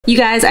You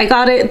guys, I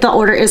got it. The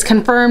order is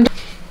confirmed.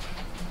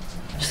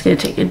 Just gonna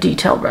take a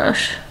detail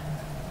brush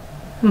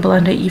and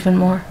blend it even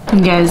more.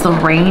 You guys, the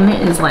rain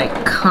is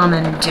like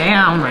coming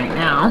down right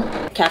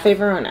now. Cafe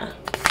Verona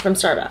from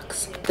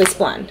Starbucks. This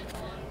blend.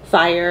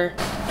 Fire.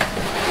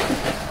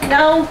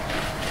 No.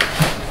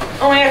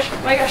 Oh my gosh,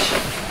 oh my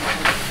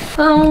gosh.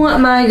 Oh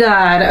my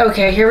god.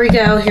 Okay, here we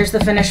go. Here's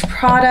the finished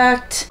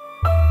product.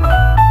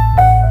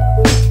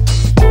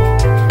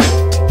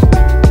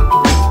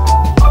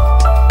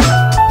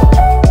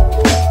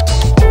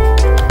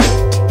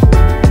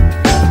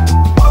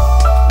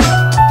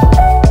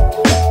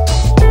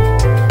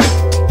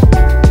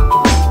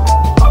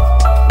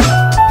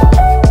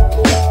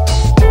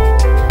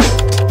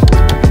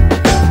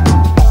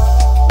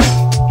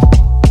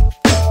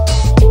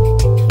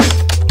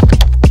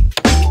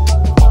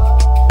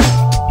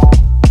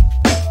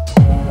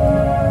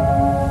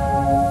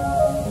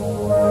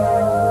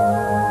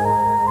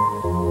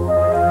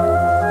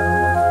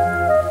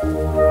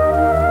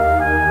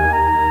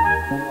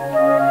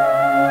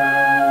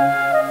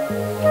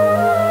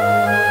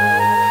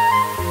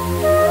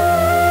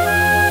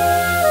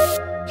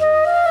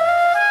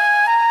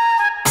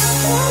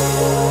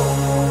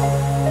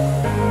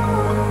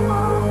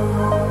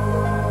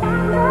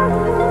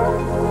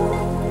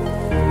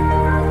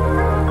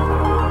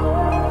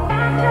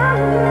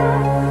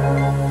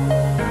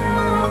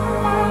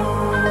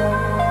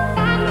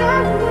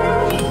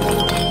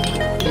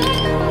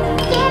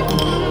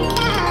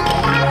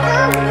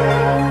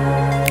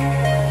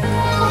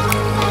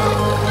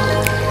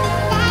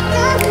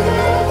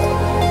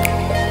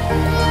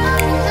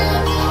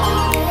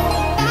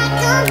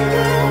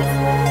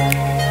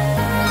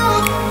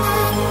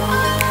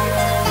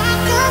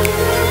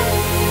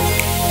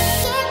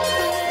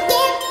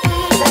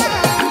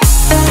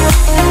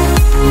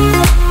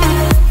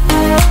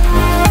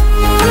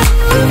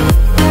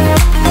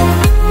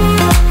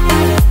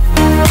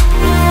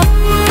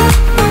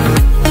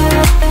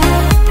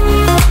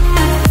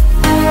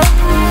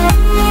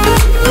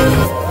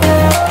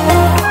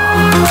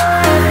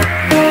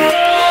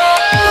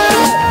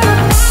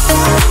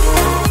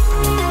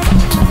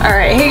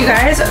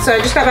 So I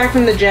just got back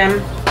from the gym,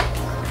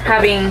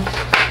 having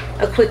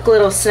a quick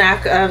little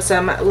snack of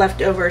some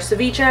leftover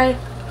ceviche,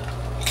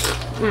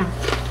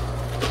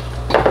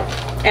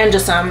 and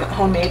just some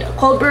homemade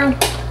cold brew.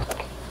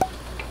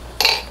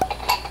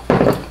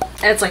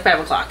 And it's like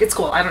 5 o'clock. It's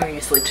cool. I don't need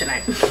to sleep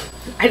tonight.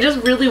 I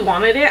just really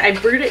wanted it. I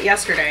brewed it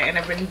yesterday and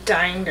I've been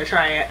dying to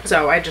try it.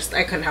 So I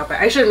couldn't help it.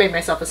 I should have made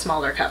myself a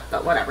smaller cup,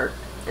 but whatever.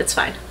 It's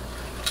fine.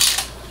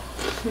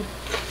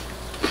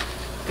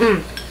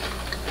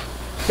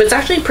 But it's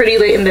actually pretty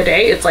late in the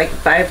day. It's like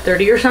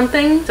 5:30 or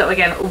something. So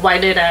again, why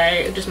did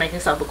I just make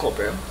myself a cold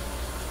brew?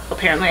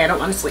 Apparently I don't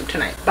want to sleep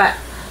tonight. But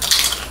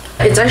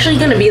it's actually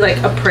going to be like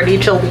a pretty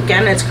chill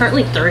weekend. It's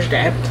currently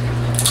Thursday.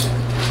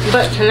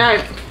 But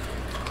tonight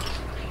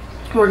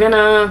we're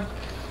gonna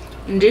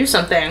do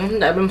something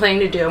that I've been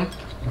planning to do.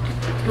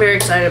 Very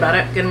excited about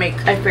it. Gonna make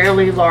a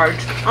fairly large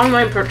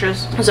online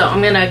purchase. So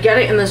I'm gonna get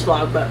it in this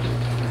vlog, but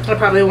I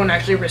probably won't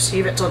actually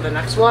receive it till the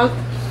next vlog.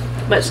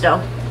 But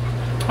still,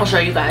 I'll show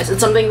you guys.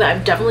 It's something that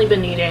I've definitely been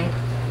needing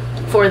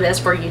for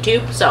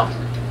YouTube. So,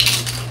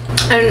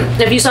 and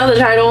if you saw the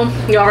title,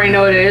 you already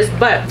know what it is.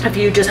 But if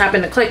you just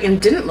happened to click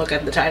and didn't look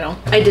at the title,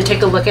 I did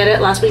take a look at it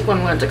last week when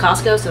we went to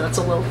Costco. So that's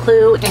a little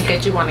clue in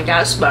case you want to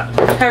guess. But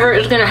Trevor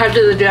is gonna head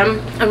to the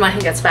gym, and when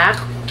he gets back,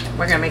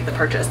 we're gonna make the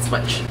purchase.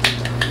 Which,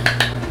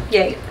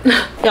 yay.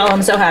 Y'all,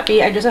 I'm so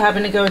happy. I just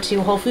happened to go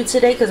to Whole Foods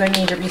today because I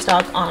need to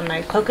restock on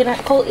my coconut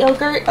cult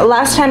yogurt.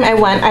 Last time I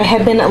went, I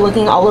had been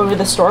looking all over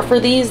the store for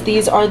these.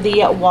 These are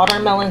the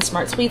watermelon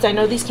smart sweets. I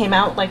know these came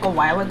out like a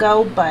while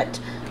ago,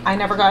 but I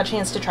never got a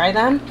chance to try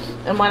them.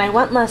 And when I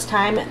went last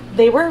time,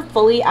 they were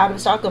fully out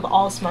of stock of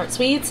all smart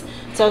sweets.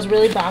 So I was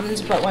really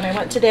bummed, but when I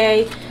went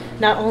today,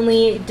 not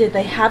only did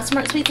they have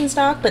smart sweets in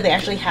stock, but they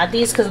actually had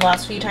these because the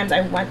last few times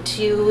I went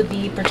to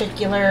the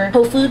particular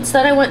Whole Foods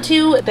that I went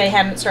to, they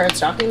hadn't started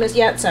stocking this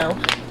yet. So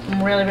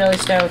I'm really, really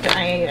stoked.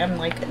 I am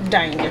like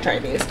dying to try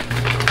these.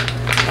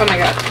 Oh my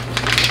god.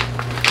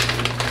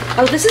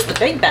 Oh, this is the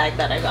big bag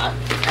that I got.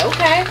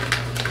 Okay.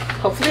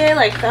 Hopefully I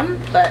like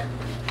them, but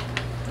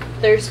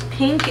there's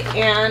pink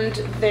and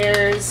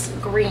there's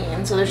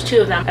green. So there's two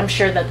of them. I'm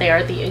sure that they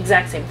are the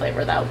exact same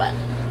flavor though, but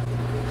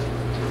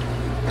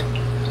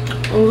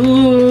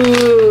ooh.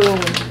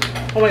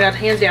 Oh my god,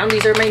 hands down,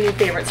 these are my new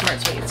favorite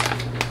smart sweets.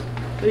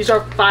 These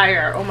are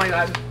fire. Oh my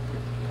god.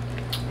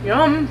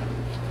 Yum.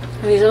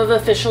 These have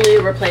officially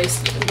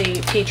replaced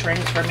the peach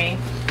rings for me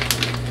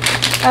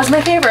as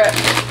my favorite.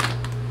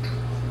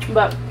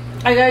 But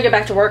I gotta get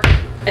back to work.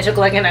 I took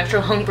like an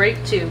extra long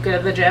break to go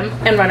to the gym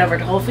and run over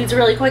to Whole Foods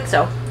really quick,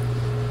 so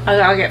I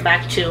gotta get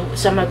back to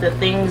some of the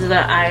things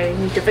that I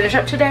need to finish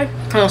up today.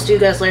 And I'll see you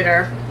guys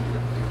later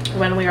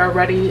when we are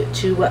ready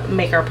to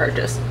make our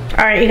purchase.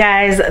 All right, you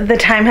guys, the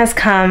time has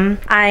come.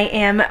 I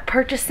am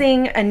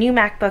purchasing a new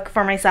MacBook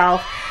for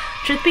myself.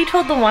 Truth be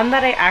told, the one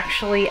that I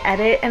actually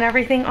edit and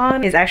everything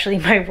on is actually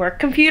my work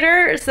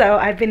computer. So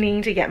I've been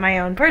needing to get my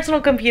own personal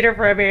computer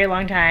for a very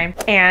long time,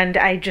 and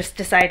I just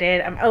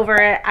decided I'm over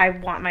it. I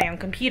want my own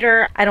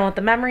computer. I don't want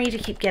the memory to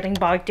keep getting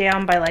bogged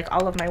down by like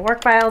all of my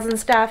work files and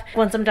stuff.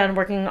 Once I'm done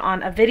working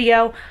on a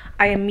video,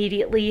 I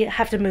immediately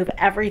have to move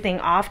everything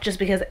off, just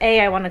because A,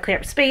 I want to clear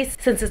up space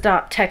since it's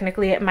not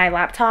technically my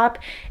laptop,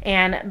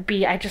 and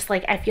B, I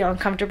feel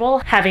uncomfortable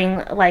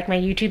having like my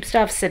YouTube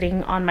stuff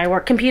sitting on my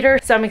work computer.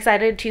 So I'm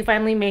excited to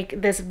finally make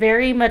this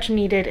very much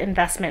needed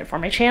investment for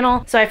my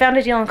channel. So I found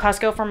a deal on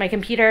Costco for my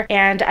computer,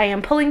 and I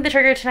am pulling the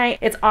trigger tonight.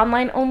 It's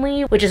online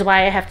only, which is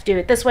why I have to do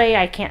it this way.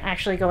 I can't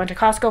actually go into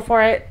Costco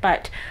for it,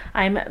 but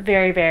I'm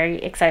very, very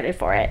excited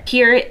for it.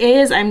 Here it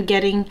is. I'm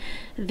getting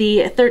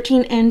the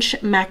 13-inch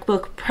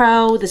MacBook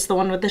Pro. This is the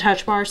one with the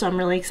touch bar, so I'm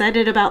really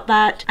excited about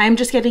that. I'm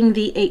just getting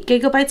the 8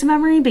 gigabytes of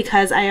memory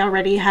because I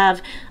already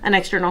have an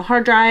external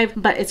hard drive,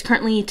 but it's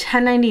currently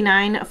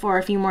 $10.99 for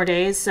a few more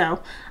days,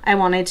 so I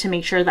wanted to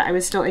make sure that I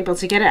was still able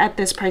to get it at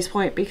this price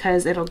point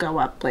because it'll go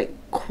up like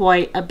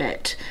quite a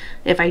bit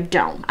if I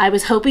don't. I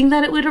was hoping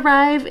that it would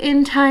arrive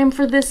in time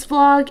for this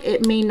vlog.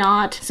 It may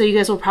not, so you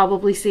guys will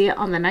probably see it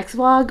on the next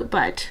vlog,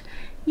 but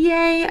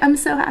yay, I'm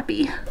so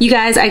happy. You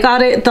guys, I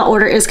got it. The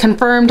order is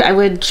confirmed. I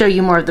would show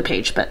you more of the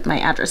page, but my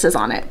address is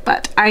on it.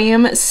 But I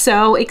am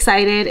so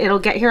excited. It'll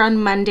get here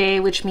on Monday,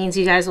 which means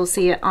you guys will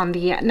see it on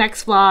the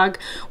next vlog,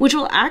 which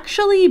will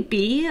actually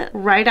be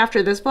right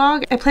after this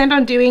vlog. I planned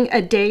on doing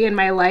a day in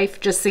my life,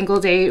 just single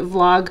day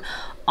vlog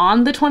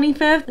on the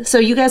 25th. So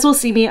you guys will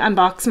see me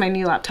unbox my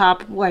new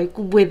laptop like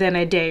within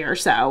a day or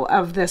so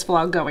of this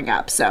vlog going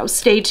up. So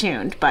stay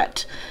tuned,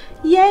 but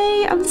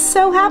yay, I'm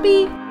so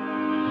happy.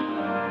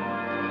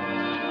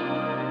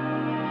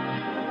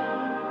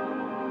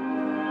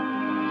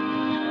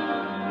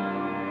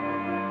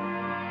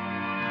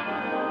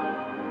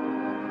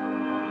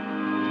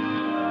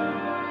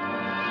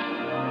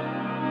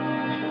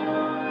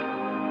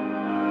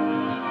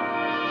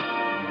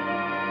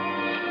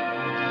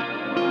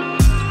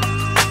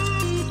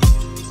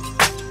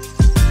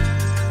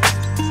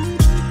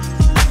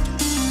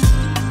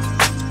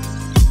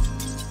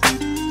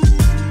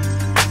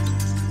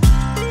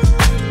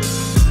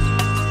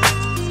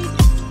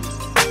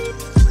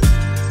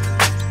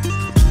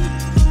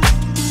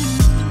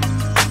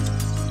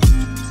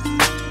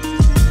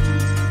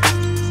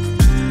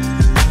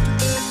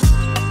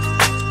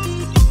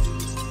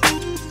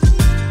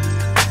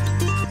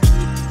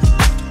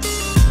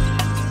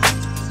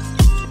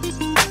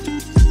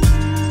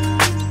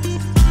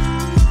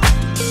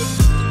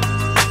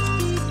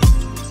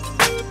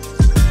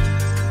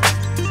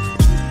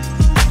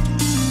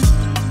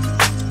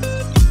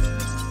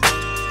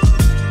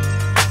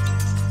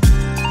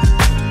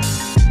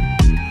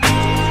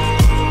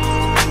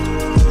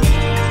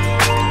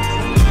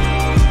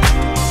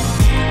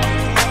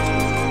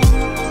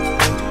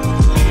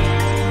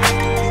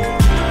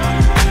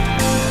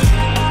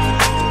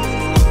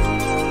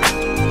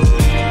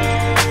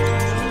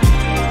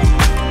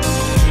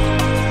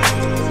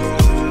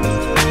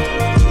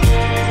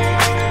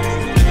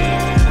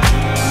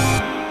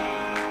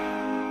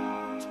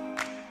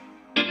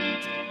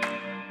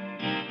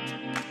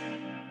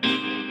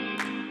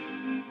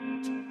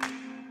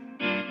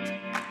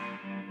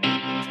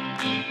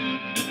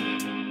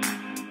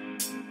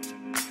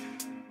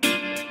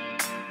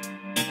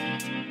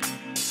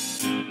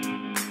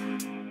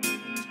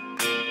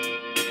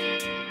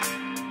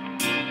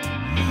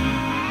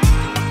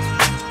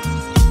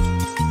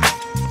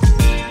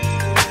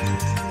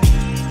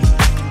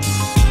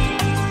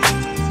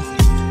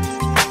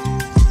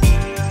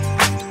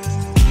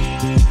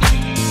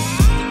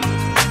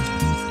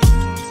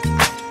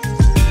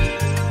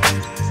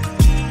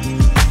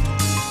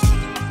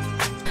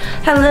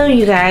 Hello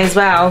you guys.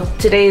 Wow,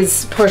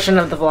 today's portion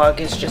of the vlog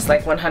is just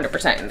like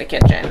 100% in the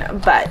kitchen,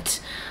 but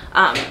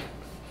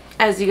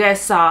as you guys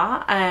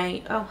saw,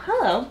 oh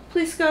hello,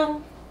 please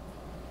go,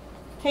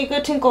 hey, go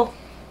tinkle,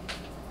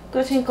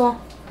 go tinkle.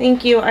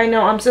 Thank you. I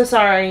know, I'm so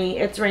sorry,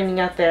 it's raining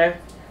out there.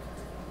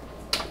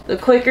 The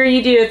quicker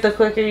you do it, the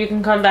quicker you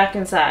can come back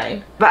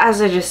inside. But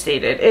as I just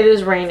stated, it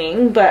is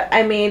raining, but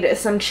I made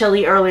some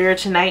chili earlier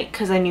tonight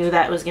because I knew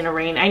that it was gonna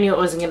rain. I knew it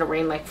wasn't gonna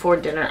rain like for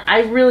dinner.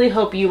 I really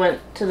hope you went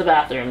to the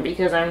bathroom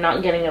because I'm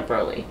not getting up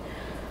early.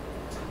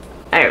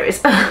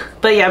 Anyways,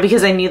 but yeah,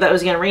 because I knew that it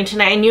was gonna rain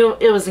tonight. I knew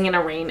it wasn't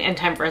gonna rain in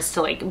time for us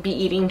to like be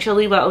eating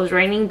chili while it was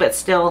raining, but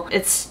still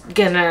it's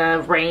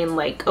gonna rain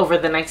like over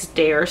the next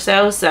day or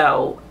so,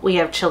 so we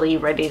have chili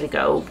ready to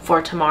go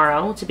for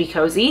tomorrow to be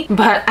cozy.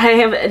 But I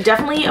have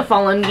definitely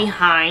fallen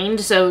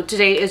behind, so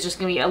today is just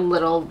gonna be a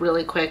little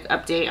really quick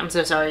update. I'm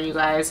so sorry you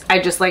guys. I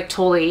just like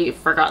totally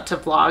forgot to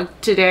vlog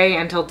today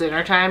until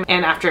dinner time,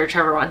 and after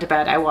Trevor went to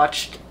bed I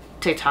watched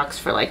TikToks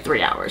for like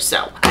 3 hours.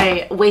 So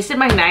I wasted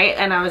my night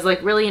and I was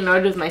like really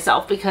annoyed with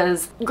myself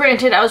because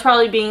granted I was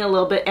probably being a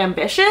little bit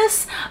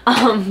ambitious,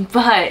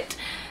 but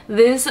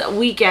this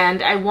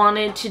weekend I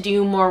wanted to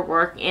do more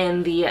work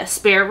in the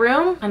spare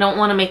room. I don't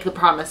want to make the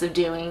promise of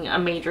doing a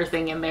major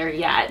thing in there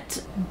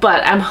yet,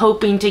 but I'm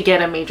hoping to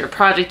get a major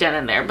project done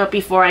in there. But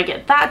before I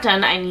get that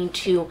done, I need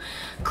to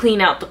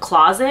clean out the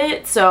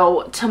closet.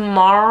 So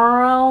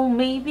tomorrow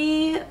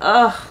maybe,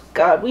 oh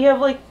god, we have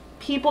like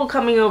people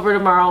coming over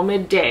tomorrow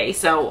midday,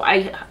 so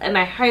I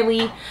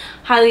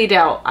highly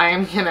doubt I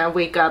am gonna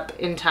wake up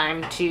in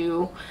time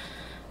to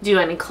do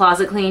any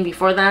closet cleaning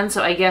before then.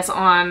 So I guess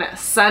on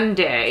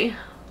Sunday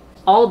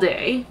all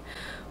day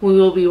we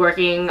will be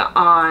working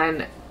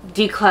on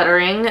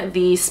decluttering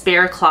the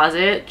spare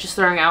closet, just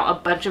throwing out a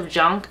bunch of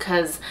junk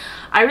because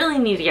I really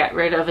need to get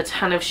rid of a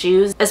ton of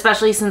shoes,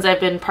 especially since I've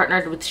been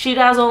partnered with Shoe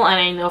Dazzle and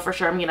I know for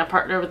sure I'm going to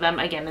partner with them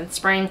again in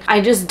spring. I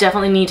just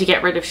definitely need to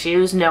get rid of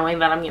shoes, knowing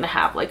that I'm going to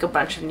have like a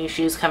bunch of new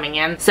shoes coming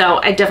in. So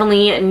I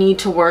definitely need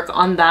to work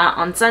on that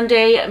on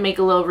Sunday, make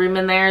a little room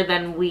in there,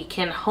 then we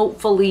can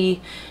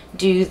hopefully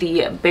do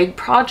the big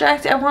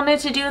project I wanted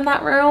to do in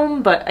that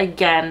room. But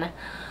again,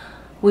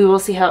 we will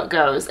see how it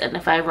goes and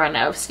if I run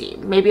out of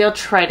steam. Maybe I'll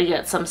try to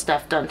get some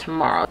stuff done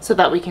tomorrow so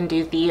that we can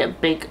do the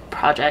big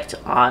project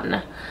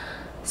on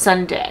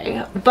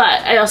Sunday.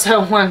 But I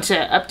also want to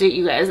update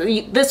you guys.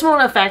 This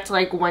won't affect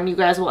like when you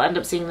guys will end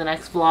up seeing the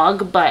next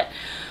vlog, but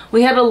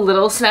we had a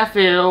little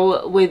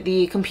snafu with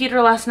the computer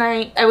last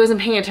night. I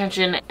wasn't paying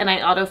attention and I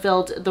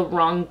autofilled the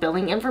wrong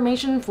billing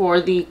information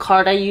for the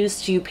card I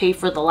used to pay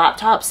for the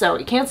laptop, so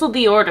it canceled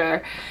the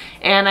order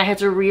and I had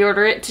to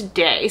reorder it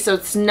today. So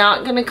it's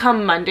not gonna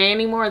come Monday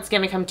anymore, it's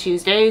gonna come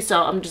Tuesday.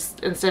 So I'm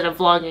just, instead of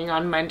vlogging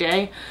on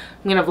Monday,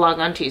 I'm gonna vlog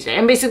on Tuesday.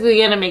 I'm basically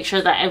gonna make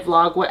sure that I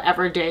vlog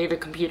whatever day the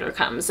computer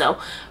comes. So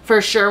for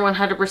sure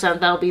 100%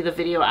 that'll be the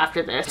video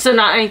after this. So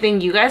not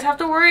anything you guys have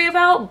to worry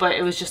about, but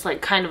it was just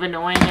like kind of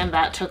annoying and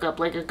that took up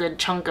like a good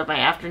chunk of my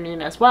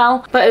afternoon as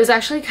well. But it was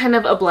actually kind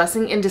of a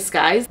blessing in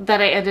disguise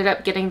that I ended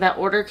up getting that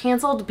order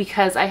canceled,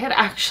 because I had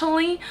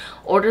actually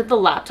ordered the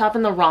laptop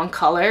in the wrong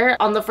color.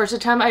 On the first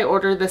attempt I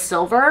ordered the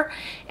silver,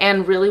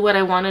 and really what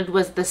I wanted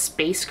was the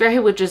space gray,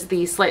 which is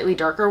the slightly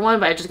darker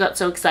one, but I just got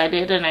so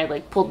excited and I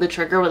like pulled the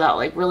trigger without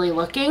like really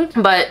looking.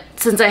 But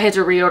since I had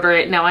to reorder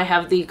it, now I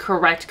have the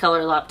correct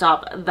color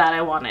laptop that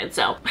I wanted.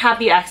 So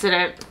happy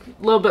accident.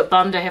 A little bit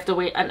bummed I have to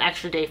wait an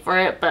extra day for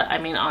it, but I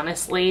mean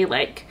honestly,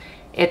 like,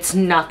 it's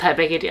not that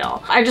big a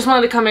deal. I just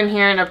wanted to come in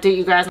here and update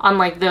you guys on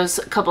like those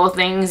couple of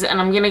things, and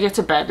I'm gonna get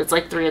to bed. It's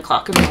like 3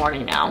 o'clock in the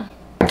morning now.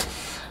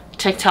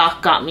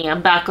 TikTok got me.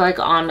 I'm back like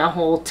on a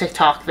whole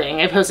TikTok thing.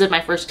 I posted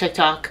my first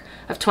TikTok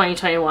of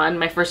 2021,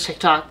 my first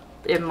TikTok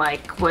in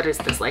like, what is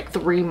this, like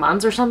 3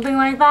 months or something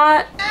like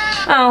that?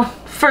 Oh,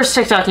 first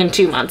TikTok in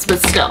 2 months, but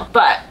still.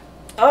 But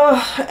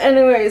oh,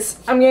 anyways,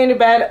 I'm getting to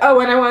bed.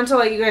 Oh, and I wanted to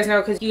let you guys know,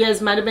 because you guys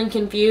might have been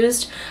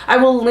confused, I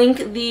will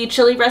link the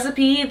chili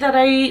recipe that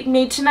I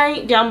made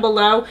tonight down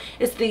below.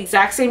 It's the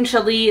exact same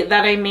chili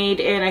that I made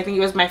in, I think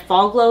it was my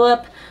fall glow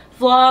up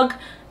vlog.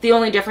 The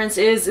only difference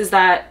is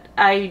that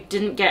I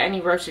didn't get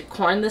any roasted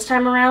corn this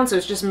time around, so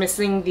it's just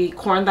missing the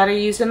corn that I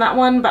used in that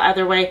one. But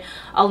either way,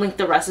 I'll link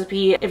the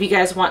recipe if you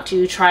guys want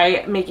to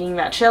try making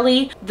that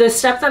chili. The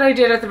step that I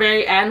did at the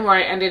very end where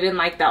I ended in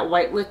like that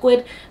white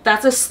liquid,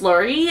 that's a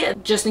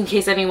slurry. Just in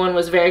case anyone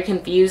was very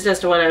confused as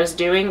to what I was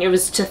doing, it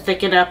was to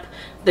thicken up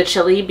the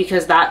chili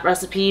because that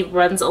recipe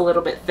runs a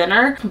little bit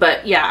thinner.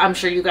 But yeah, I'm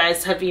sure you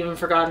guys have even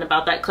forgotten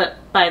about that clip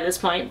by this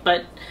point,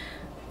 but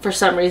for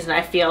some reason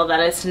I feel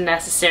that it's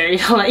necessary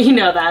to let you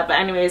know that. But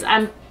anyways,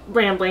 I'm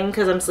rambling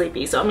because I'm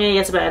sleepy, so I'm gonna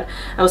get to bed.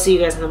 I will see you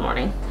guys in the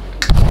morning.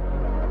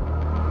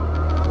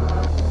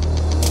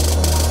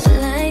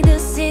 Like the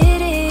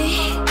city,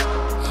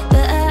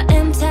 but I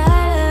am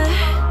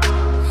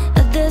tired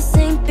of the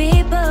same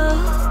people,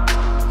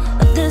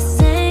 of the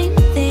same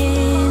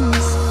things.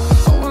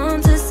 I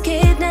want to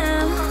escape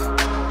now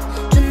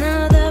to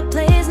another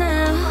place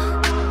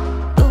now,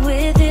 but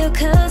with you,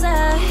 cause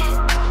I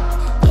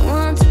don't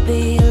want to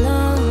be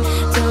alone.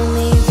 Tell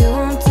me if you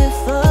want to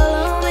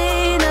follow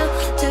me now,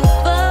 to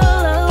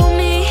follow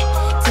me.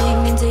 Take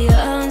me to your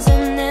arms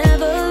and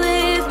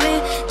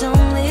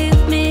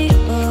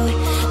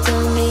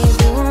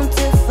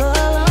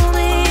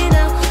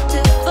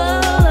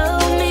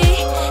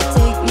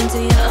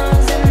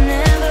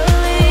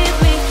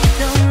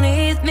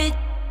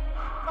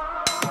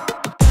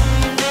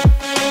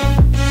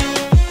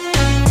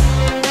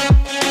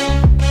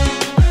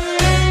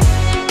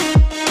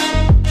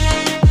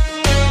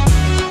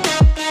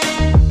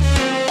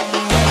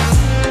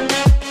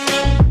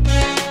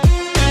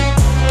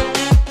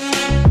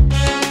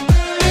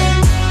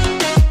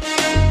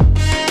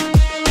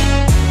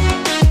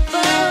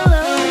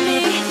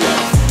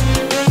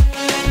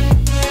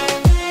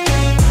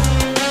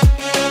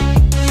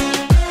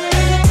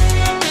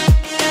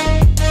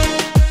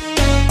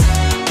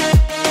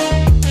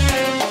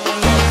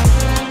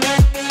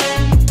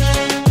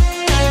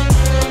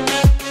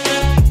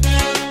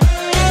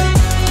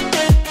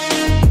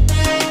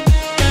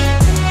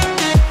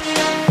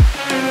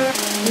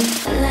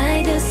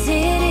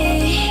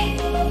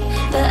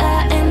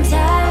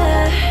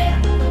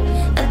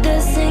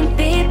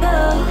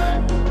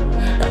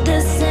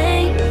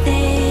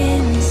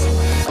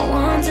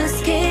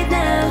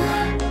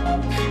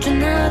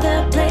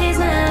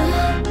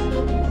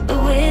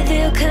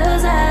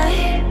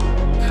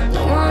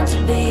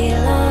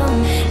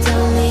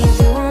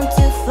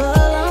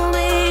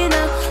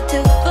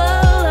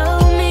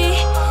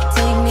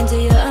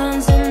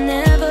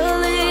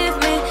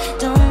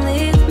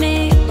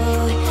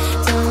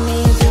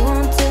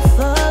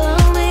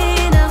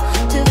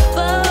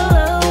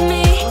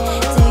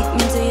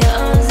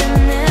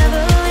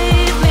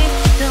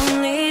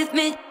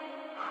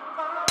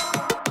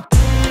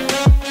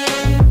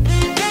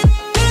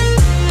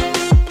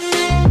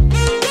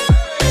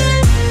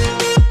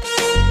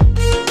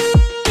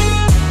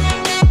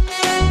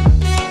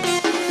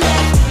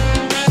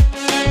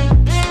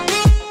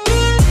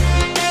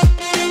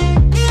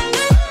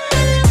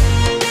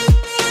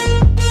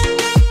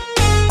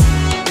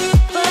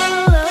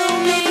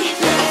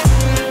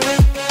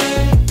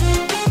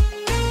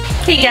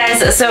Hey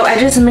guys, so I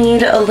just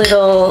made a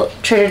little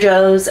Trader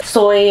Joe's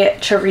soy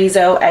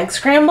chorizo egg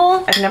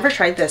scramble. I've never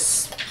tried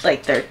this,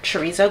 like their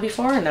chorizo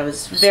before, and I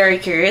was very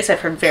curious.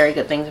 I've heard very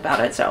good things about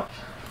it, so.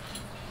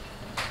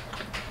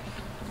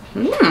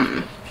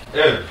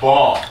 It's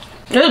bomb.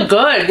 It's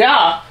good,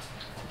 yeah.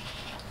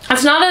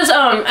 It's not as,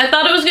 I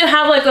thought it was gonna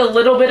have like a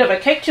little bit of a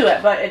kick to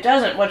it, but it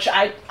doesn't, which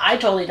I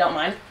totally don't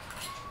mind.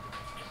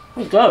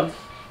 It's good.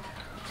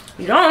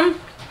 Yum.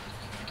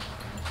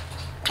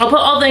 I'll put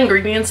all the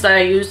ingredients that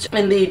I used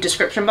in the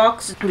description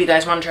box if you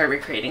guys want to try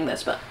recreating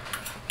this, but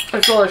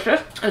it's delicious.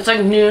 It's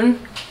like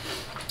noon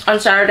on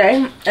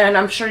Saturday, and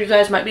I'm sure you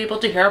guys might be able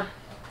to hear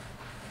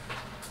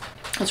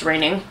it's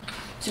raining.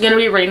 It's gonna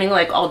be raining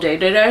like all day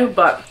today,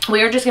 but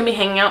we are just gonna be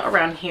hanging out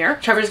around here.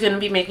 Trevor's gonna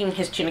be making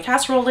his tuna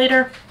casserole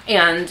later,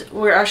 and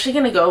we're actually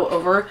gonna go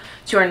over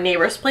to our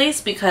neighbor's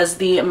place because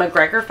the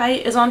McGregor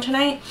fight is on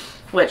tonight,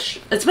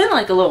 which it's been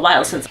like a little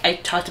while since I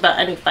talked about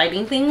any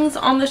fighting things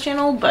on this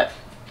channel, but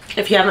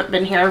if you haven't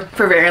been here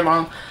for very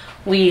long,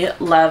 we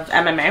love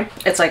MMA.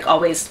 It's like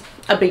always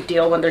a big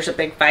deal when there's a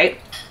big fight.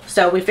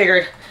 So we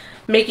figured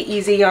make it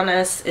easy on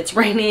us. It's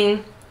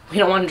raining. We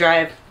don't want to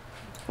drive.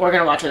 We're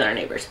going to watch with our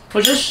neighbors,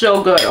 which is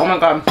so good. Oh my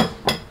God.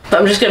 But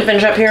I'm just going to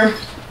finish up here.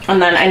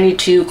 And then I need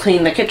to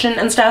clean the kitchen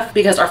and stuff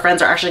because our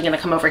friends are actually going to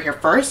come over here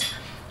first.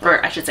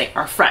 Or I should say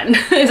our friend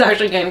is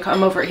actually going to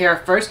come over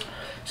here first.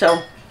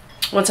 So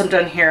once I'm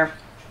done here,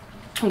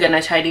 I'm going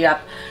to tidy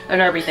up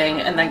and everything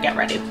and then get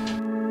ready.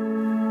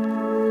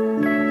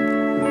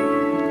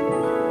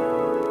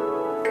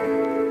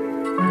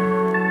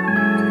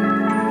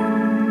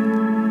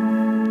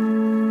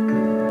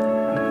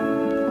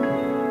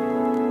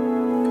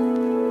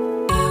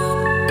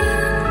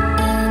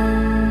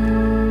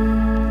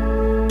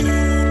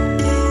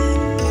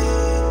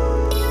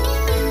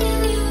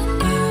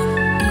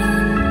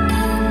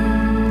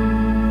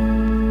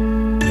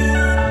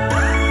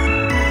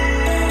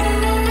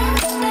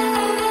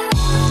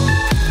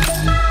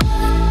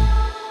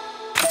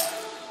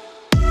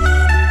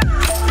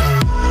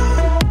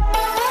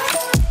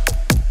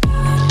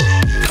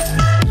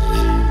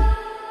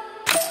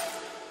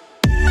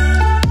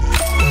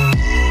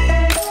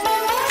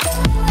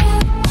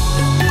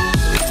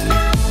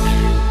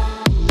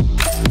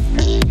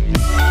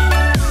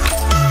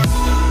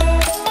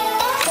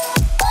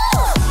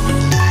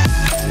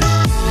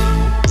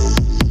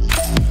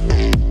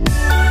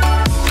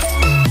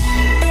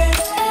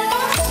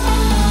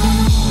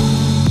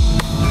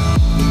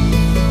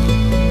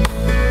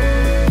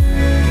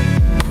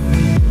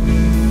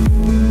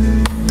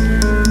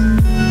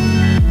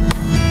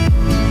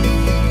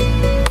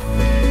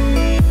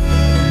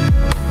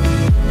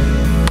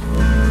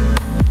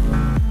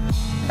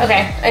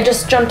 Okay, I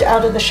just jumped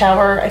out of the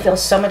shower. I feel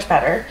so much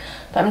better.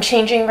 But I'm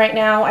changing right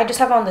now. I just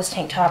have on this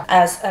tank top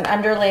as an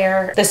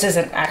underlayer. This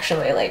isn't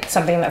actually like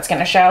something that's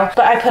gonna show.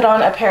 But I put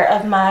on a pair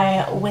of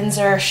my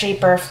Windsor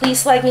Shaper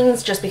fleece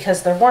leggings just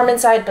because they're warm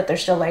inside, but they're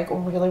still like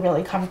really,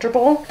 really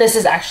comfortable. This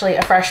is actually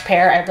a fresh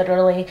pair. I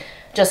literally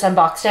just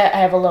unboxed it. I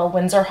have a little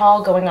Windsor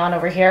haul going on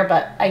over here,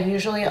 but I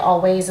usually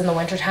always in the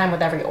wintertime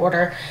with every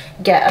order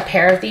get a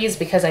pair of these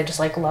because I just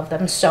like love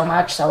them so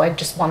much. So I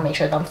just want to make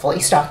sure that I'm fully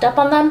stocked up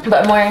on them.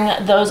 But I'm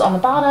wearing those on the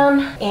bottom.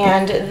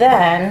 And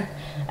then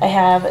I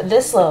have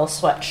this little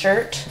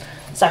sweatshirt.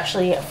 It's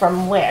actually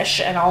from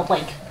Wish, and I'll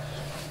like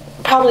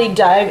probably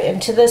dive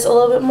into this a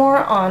little bit more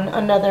on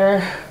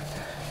another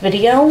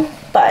video,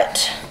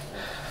 but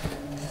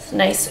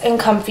nice and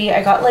comfy.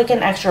 I got like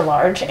an extra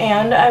large,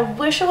 and I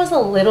wish it was a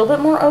little bit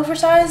more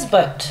oversized,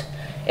 but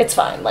it's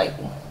fine. Like,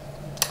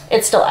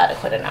 it's still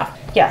adequate enough.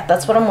 Yeah,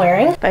 that's what I'm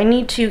wearing. But I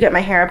need to get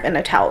my hair up in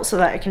a towel so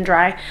that I can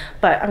dry,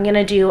 but I'm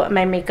gonna do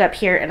my makeup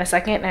here in a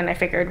second, and I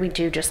figured we'd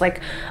do just like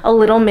a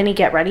little mini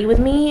get ready with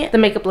me. The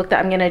makeup look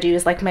that I'm gonna do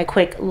is like my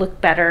quick look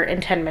better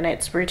in 10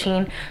 minutes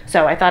routine,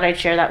 so I thought I'd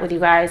share that with you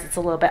guys. It's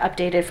a little bit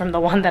updated from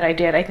the one that I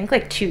did I think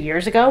like 2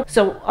 years ago,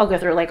 so I'll go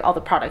through like all the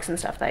products and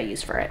stuff that I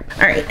used for it.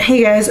 All right,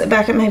 hey guys,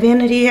 back at my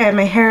vanity. I have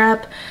my hair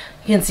up.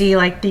 You can see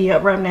like the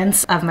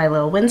remnants of my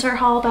little Windsor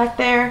haul back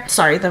there.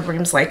 Sorry, the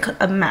room's like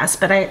a mess,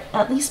 but I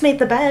at least made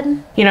the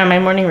bed. You know, my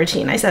morning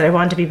routine, I said I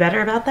wanted to be better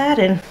about that,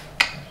 and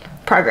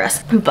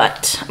progress.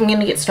 But I'm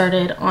gonna get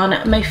started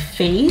on my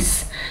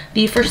face.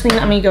 The first thing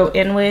that I'm gonna go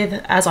in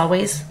with, as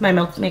always, my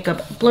Milk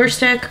Makeup Blur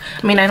Stick.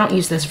 I mean, I don't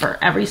use this for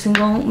every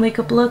single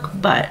makeup look,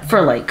 but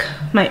for like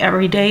my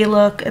everyday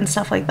look and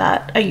stuff like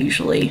that, I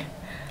usually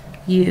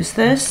use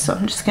this. So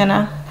I'm just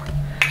gonna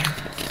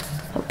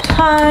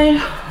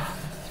apply,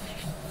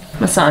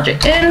 massage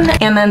it in,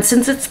 and then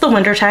since it's the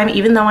winter time,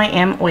 even though I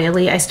am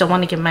oily, I still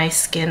want to give my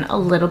skin a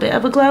little bit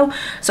of a glow.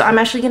 So I'm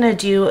actually gonna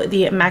do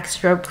the MAC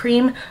Strobe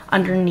Cream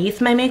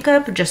underneath my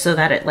makeup just so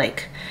that it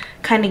like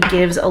kind of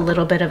gives a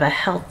little bit of a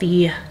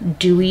healthy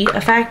dewy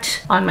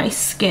effect on my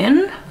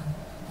skin.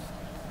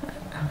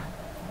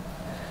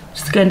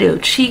 Just gonna do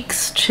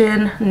cheeks,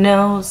 chin,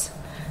 nose,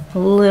 a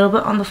little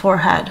bit on the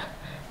forehead,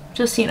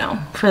 just, you know,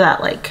 for that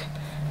like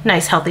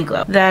nice healthy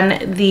glow.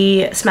 Then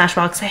the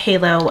Smashbox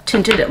Halo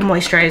Tinted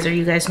Moisturizer.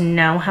 You guys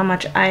know how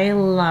much I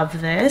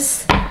love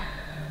this.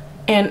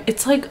 And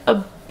it's like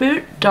a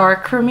bit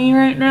dark for me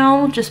right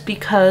now just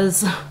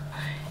because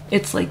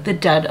it's like the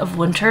dead of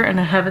winter and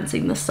I haven't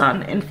seen the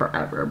sun in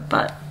forever,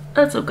 but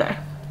that's okay.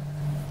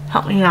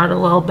 Help me out a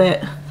little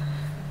bit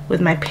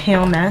with my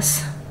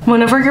paleness.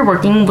 Whenever you're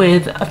working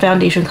with a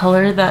foundation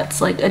color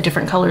that's like a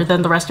different color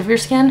than the rest of your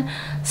skin,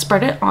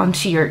 spread it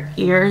onto your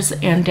ears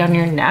and down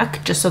your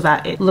neck just so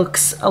that it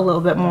looks a little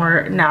bit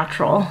more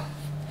natural.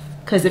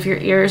 Because if your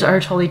ears are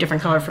a totally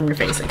different color from your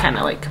face, it kind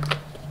of like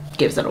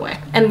gives it away.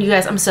 And you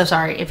guys, I'm so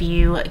sorry if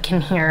you can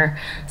hear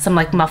some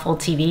like muffled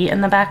TV in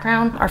the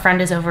background. Our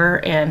friend is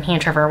over and he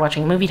and Trevor are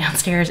watching a movie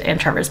downstairs and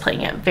Trevor's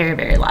playing it very,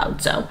 very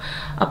loud. So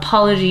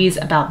apologies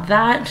about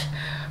that.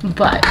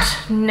 But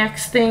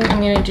next thing I'm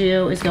gonna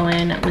do is go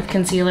in with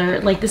concealer.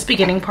 Like this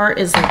beginning part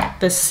is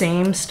like the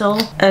same still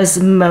as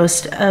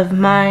most of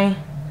my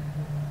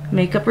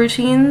makeup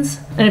routines.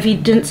 And if you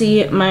didn't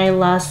see my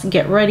last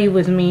get ready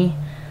with me,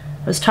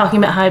 I was talking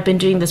about how I've been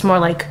doing this more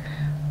like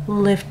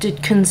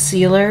lifted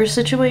concealer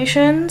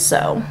situation.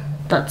 So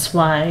that's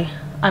why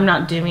I'm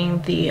not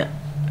doing the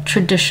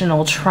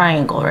traditional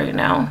triangle right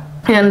now.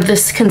 And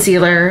this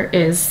concealer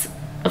is,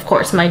 of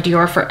course, my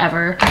Dior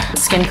Forever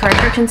Skin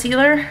Corrector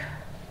Concealer.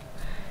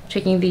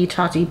 Taking the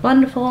Tati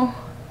Blendful,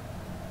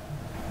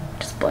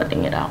 just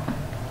blending it out.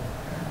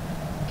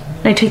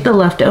 And I take the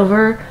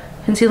leftover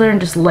concealer and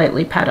just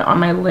lightly pat it on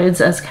my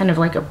lids as kind of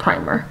like a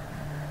primer.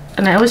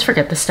 And I always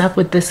forget this step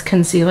with this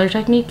concealer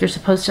technique. You're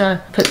supposed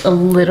to put a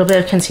little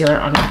bit of concealer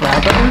on your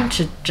brow bone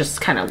to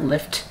just kind of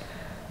lift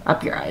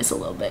up your eyes a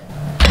little bit.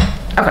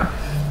 Okay,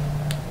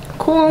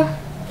 cool.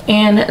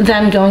 And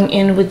then going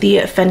in with the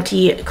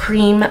Fenty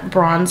Cream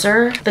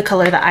Bronzer. The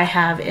color that I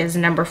have is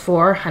number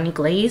 4, Honey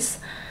Glaze.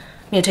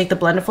 I'm gonna take the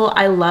Blendful.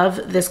 I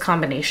love this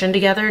combination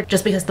together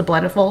just because the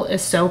Blendful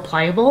is so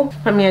pliable.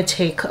 I'm gonna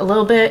take a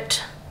little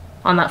bit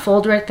on that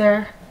fold right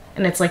there,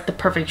 and it's like the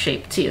perfect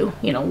shape to,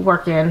 you know,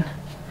 work in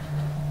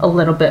a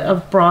little bit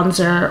of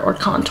bronzer or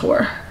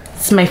contour.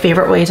 It's my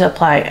favorite way to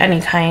apply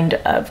any kind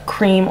of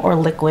cream or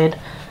liquid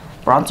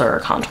bronzer or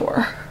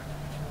contour.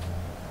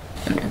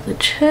 Under the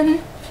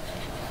chin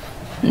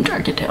and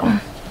drag it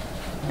down.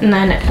 And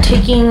then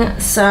taking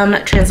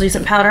some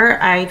translucent powder.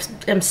 I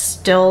am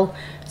still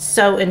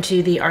so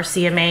into the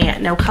RCMA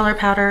No Color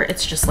powder.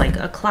 It's just like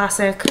a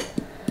classic.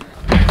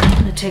 I'm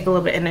gonna take a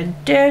little bit in a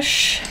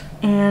dish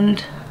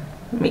and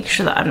make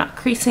sure that I'm not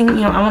creasing. You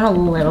know, I want a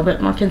little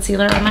bit more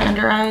concealer on my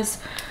under eyes.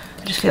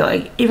 I just feel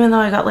like even though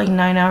I got like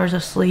 9 hours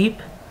of sleep,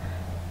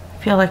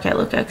 I feel like I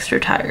look extra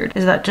tired.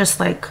 Is that just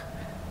like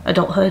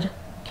adulthood?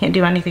 Can't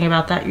do anything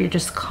about that. You're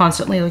just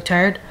constantly like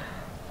tired.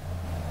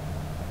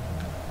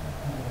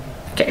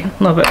 Okay,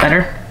 a little bit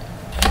better.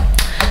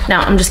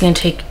 Now I'm just gonna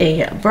take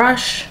a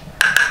brush,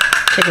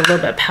 take a little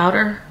bit of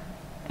powder,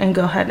 and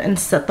go ahead and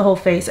set the whole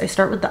face. I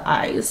start with the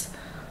eyes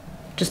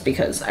just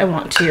because I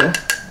want to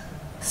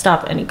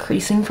stop any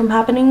creasing from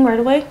happening right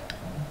away.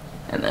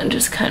 And then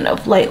just kind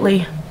of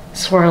lightly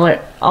swirl it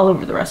all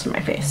over the rest of my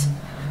face.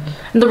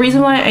 And the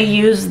reason why I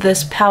use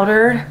this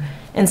powder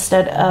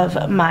instead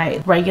of my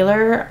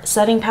regular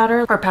setting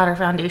powder or powder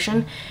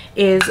foundation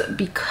is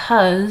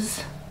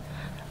because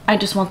I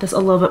just want this a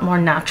little bit more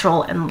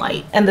natural and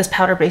light. And this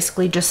powder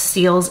basically just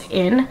seals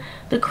in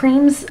the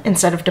creams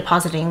instead of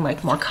depositing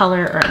like more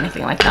color or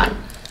anything like that.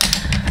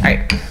 All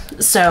right,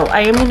 so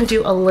I am gonna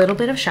do a little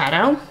bit of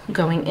shadow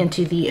going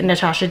into the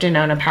Natasha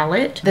Denona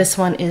palette. This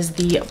one is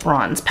the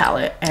bronze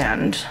palette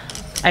and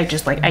I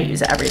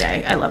use it every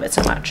day. I love it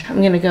so much.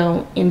 I'm gonna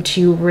go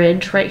into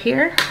Ridge right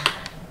here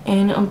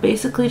and I'm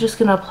basically just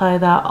gonna apply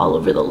that all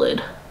over the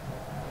lid.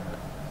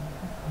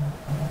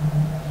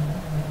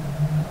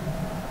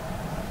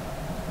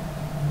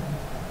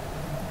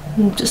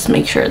 Just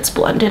make sure it's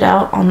blended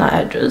out on the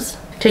edges.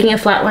 Taking a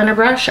flat liner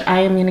brush, I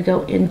am going to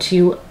go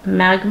into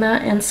Magma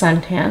and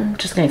Suntan.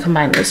 Just going to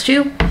combine those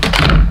two.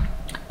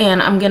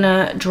 And I'm going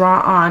to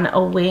draw on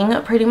a wing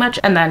pretty much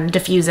and then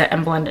diffuse it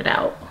and blend it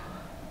out.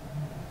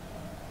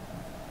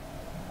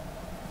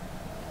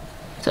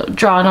 So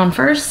draw it on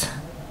first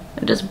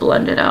and just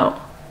blend it out.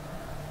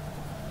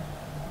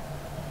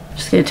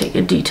 Just going to take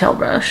a detail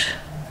brush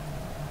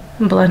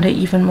and blend it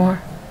even more.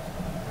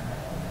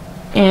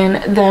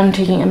 And then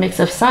taking a mix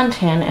of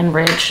Suntan and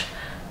Ridge,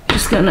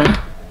 just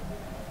gonna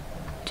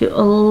do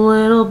a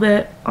little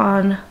bit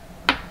on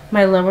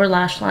my lower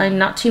lash line,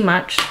 not too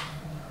much,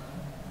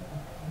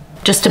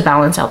 just to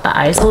balance out the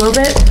eyes a little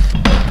bit.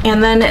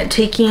 And then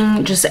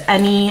taking just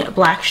any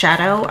black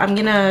shadow, I'm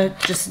gonna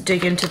just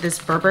dig into this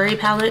Burberry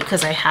palette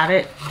because I have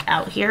it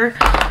out here.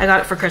 I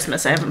got it for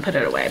Christmas, I haven't put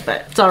it away,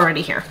 but it's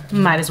already here.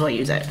 Might as well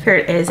use it. Here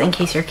it is, in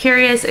case you're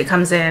curious. It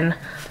comes in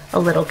a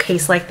little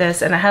case like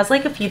this and it has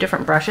like a few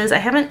different brushes. I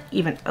haven't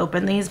even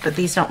opened these, but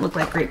these don't look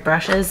like great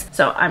brushes,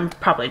 so I'm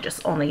probably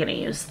just only gonna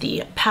use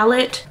the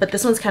palette. But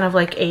this one's kind of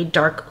like a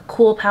dark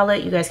cool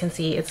palette. You guys can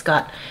see it's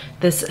got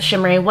this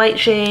shimmery white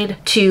shade,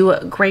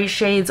 2 gray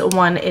shades.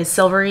 One is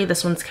silvery,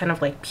 this one's kind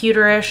of like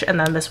pewterish, and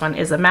then this one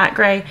is a matte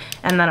gray,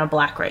 and then a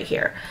black right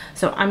here.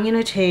 So I'm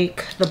gonna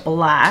take the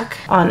black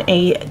on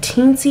a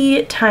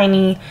teensy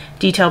tiny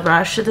detail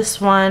brush. This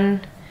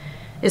one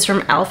is from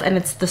e.l.f. and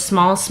it's the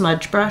small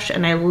smudge brush,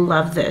 and I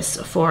love this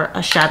for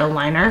a shadow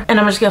liner. And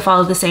I'm just gonna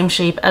follow the same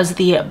shape as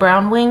the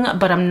brown wing,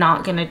 but I'm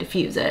not gonna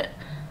diffuse it.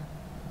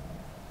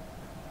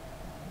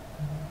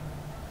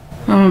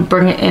 I'm gonna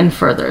bring it in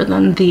further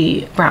than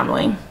the brown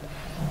wing.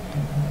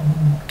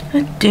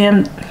 God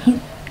damn, he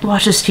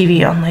watches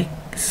TV on like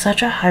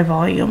such a high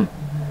volume.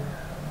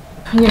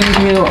 I'm gonna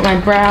do my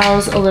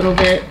brows a little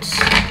bit.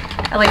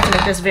 I like to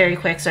make this very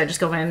quick, so I just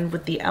go in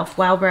with the e.l.f.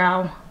 Wow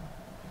Brow.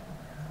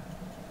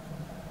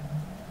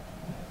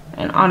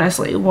 And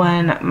honestly,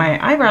 when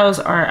my eyebrows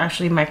are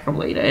actually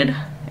microbladed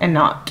and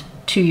not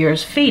 2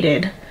 years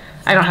faded,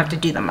 I don't have to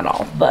do them at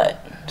all.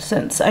 But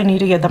since I need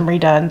to get them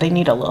redone, they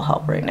need a little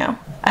help right now.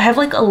 I have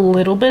like a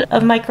little bit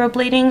of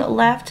microblading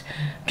left,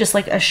 just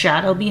like a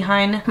shadow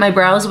behind my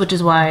brows, which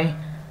is why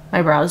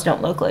my brows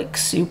don't look like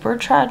super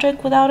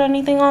tragic without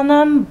anything on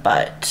them,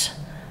 but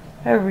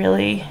I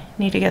really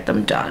need to get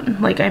them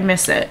done. Like, I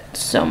miss it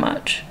so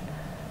much,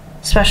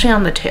 especially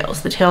on the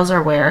tails. The tails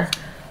are where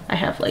I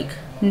have like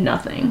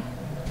nothing.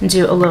 And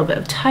do a little bit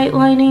of tight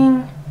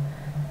lining.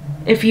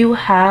 If you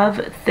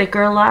have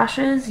thicker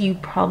lashes, you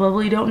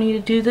probably don't need to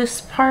do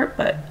this part,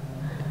 but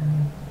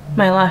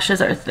my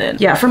lashes are thin.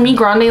 Yeah, for me,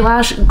 Grande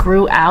Lash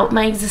grew out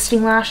my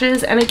existing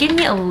lashes, and it gave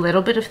me a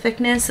little bit of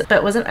thickness, but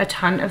it wasn't a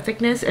ton of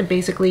thickness. It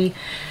basically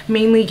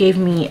mainly gave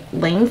me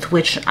length,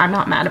 which I'm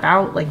not mad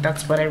about. Like,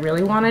 that's what I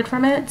really wanted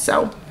from it.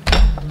 So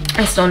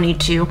I still need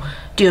to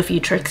do a few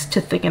tricks to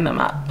thicken them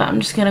up, but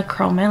I'm just gonna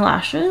curl my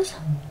lashes.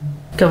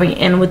 Going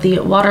in with the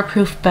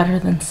Waterproof Better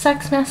Than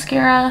Sex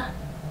mascara.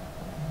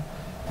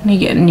 I need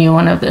to get a new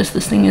one of this.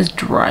 This thing is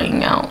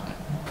drying out.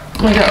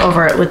 I'm gonna go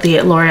over it with the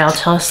L'Oreal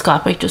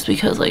Telescopic just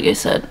because, like I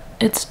said,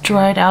 it's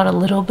dried out a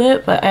little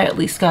bit, but I at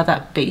least got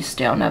that base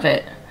down of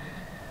it.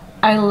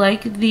 I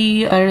like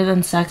the Better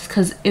Than Sex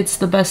because it's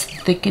the best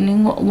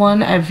thickening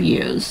one I've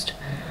used.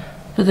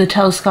 But the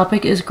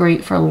Telescopic is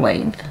great for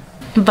length.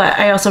 But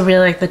I also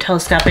really like the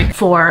Telescopic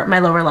for my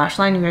lower lash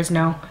line. You guys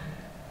know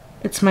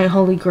it's my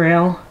holy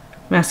grail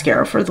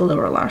mascara for the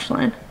lower lash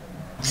line.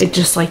 It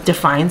just like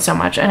defines so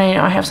much. And I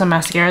know I have some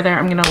mascara there.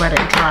 I'm gonna let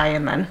it dry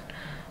and then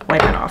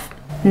wipe it off.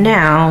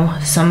 Now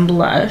some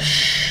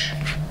blush,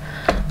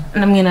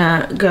 and I'm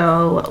gonna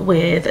go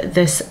with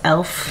this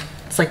e.l.f.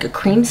 It's like a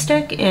cream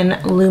stick in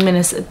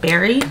Luminous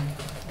Berry,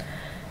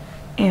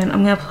 and I'm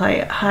gonna apply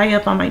it high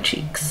up on my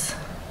cheeks.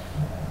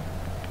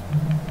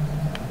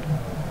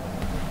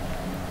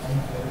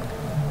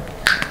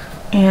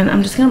 And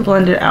I'm just gonna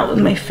blend it out with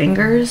my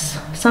fingers.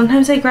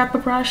 Sometimes I grab a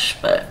brush,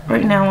 but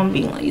right now I'm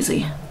being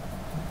lazy.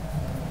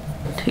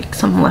 Take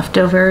some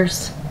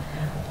leftovers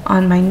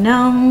on my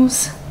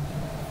nose.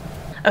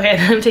 Okay,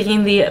 then I'm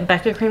taking the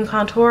Becca Cream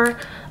Contour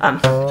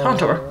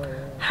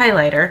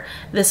highlighter.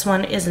 This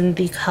one is in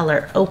the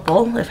color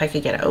Opal, if I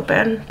could get it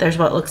open. There's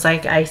what it looks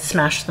like. I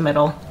smashed the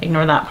middle.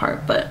 Ignore that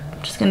part, but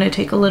I'm just gonna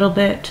take a little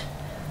bit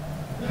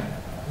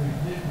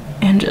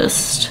and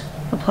just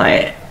apply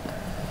it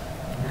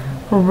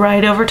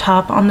right over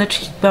top on the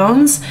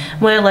cheekbones.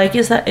 What I like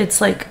is that it's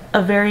like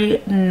a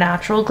very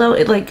natural glow.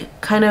 It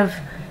like kind of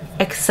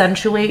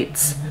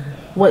accentuates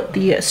what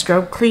the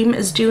strobe cream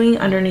is doing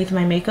underneath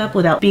my makeup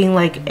without being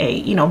like a,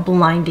 you know,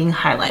 blinding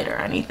highlight or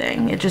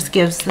anything. It just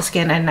gives the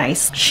skin a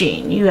nice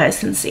sheen. You guys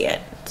can see it.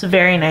 It's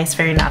very nice,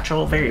 very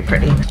natural, very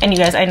pretty. And you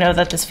guys, I know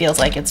that this feels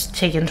like it's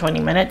taken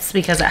 20 minutes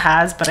because it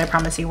has, but I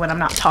promise you when I'm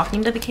not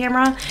talking to the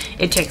camera,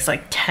 it takes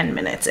like 10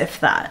 minutes, if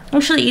that.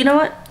 Actually, you know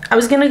what? I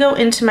was gonna go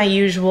into my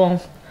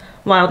usual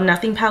Wild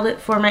Nothing palette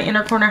for my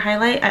inner corner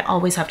highlight. I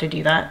always have to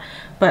do that.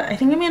 But I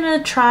think I'm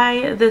gonna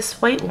try this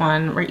white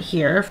one right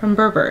here from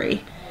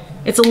Burberry.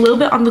 It's a little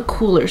bit on the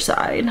cooler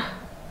side,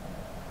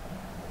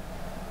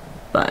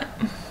 but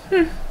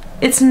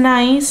it's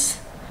nice.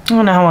 I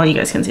don't know how well you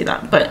guys can see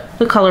that, but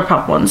the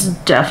ColourPop one's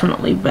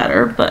definitely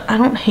better, but I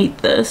don't hate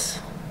this.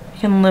 I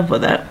can live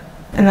with it.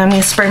 And then I'm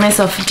gonna spray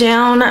myself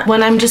down.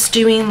 When I'm just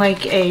doing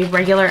like a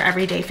regular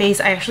everyday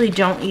face, I actually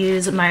don't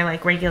use my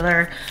like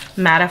regular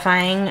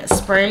mattifying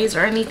sprays or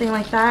anything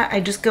like that.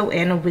 I just go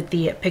in with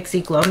the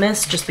Pixi Glow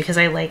Mist just because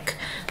I like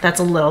that's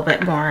a little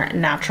bit more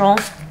natural.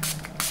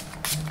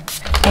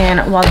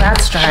 And while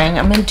that's drying,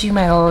 I'm gonna do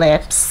my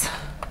lips.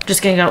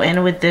 Just gonna go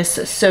in with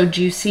this So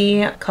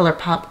Juicy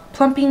ColourPop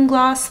Plumping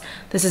Gloss.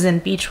 This is in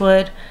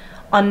Beechwood.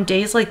 On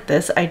days like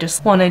this, I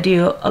just wanna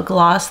do a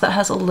gloss that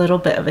has a little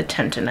bit of a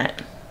tint in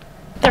it.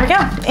 There we go.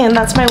 And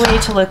that's my way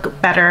to look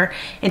better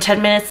in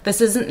 10 minutes. This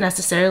isn't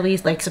necessarily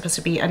like supposed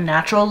to be a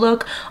natural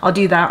look. I'll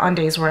do that on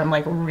days where I'm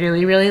like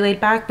really, really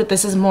laid back, but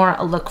this is more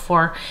a look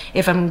for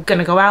if I'm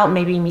gonna go out,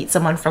 maybe meet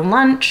someone for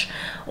lunch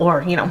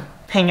or, you know,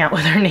 hang out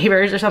with our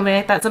neighbors or something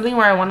like that. Something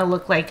where I want to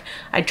look like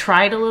I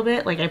tried a little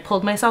bit, like I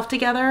pulled myself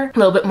together, a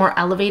little bit more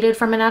elevated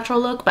from a natural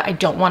look, but I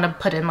don't want to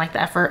put in like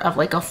the effort of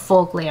like a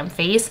full glam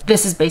face.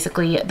 This is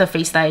basically the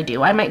face that I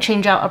do. I might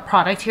change out a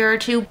product here or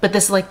two, but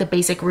this is like the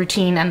basic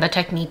routine and the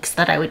techniques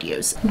that I would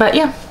use. But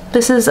yeah,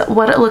 this is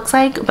what it looks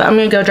like. But I'm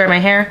gonna go dry my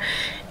hair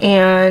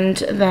And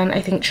then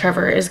I think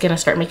Trevor is gonna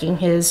start making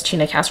his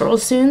tuna casserole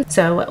soon.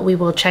 So we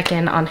will check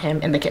in on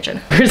him in the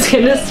kitchen. We're just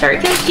gonna start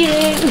cooking.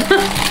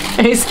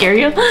 I scare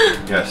you?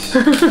 Yes.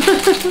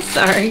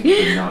 Sorry.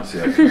 Did not see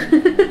that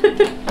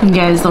coming. You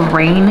guys, the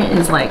rain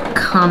is like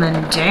coming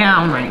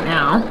down right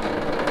now.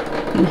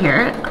 You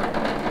hear it?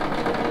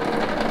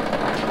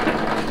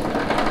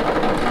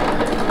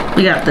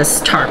 We got this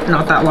tarp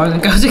not that long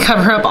ago to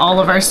cover up all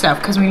of our stuff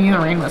because we knew the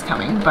rain was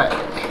coming, but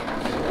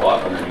A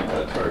lot underneath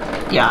that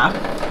tarp. yeah,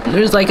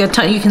 there's like a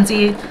ton. You can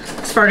see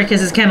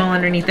Spartacus's kennel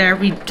underneath there.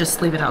 We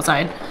just leave it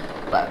outside,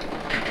 but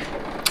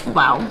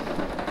wow.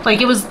 Like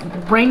it was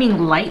raining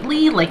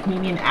lightly like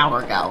maybe an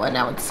hour ago and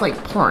now it's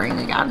like pouring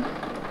again.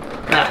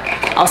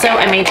 Also,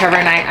 I made Trevor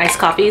and I iced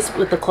coffees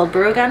with the cold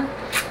brew again.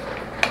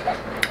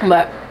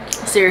 But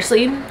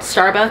seriously,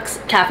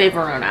 Starbucks Cafe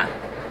Verona.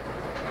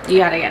 You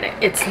gotta get it.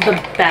 It's the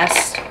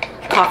best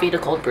coffee to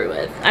cold brew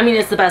with. I mean,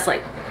 it's the best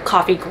like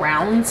coffee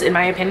grounds in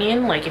my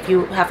opinion. Like if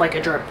you have like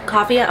a drip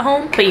coffee at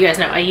home. But you guys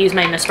know I use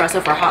my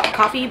Nespresso for hot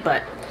coffee,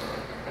 but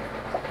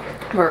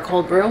for a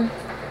cold brew,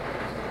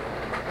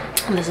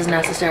 this is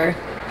necessary.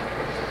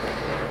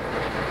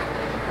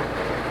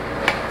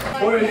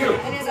 What do you do?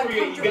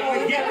 You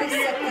gotta get rid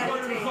of the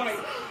part of the fight.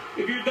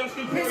 If you're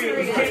Dustin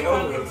Poirier, just take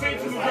on the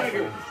Francis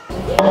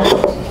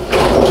McGregor.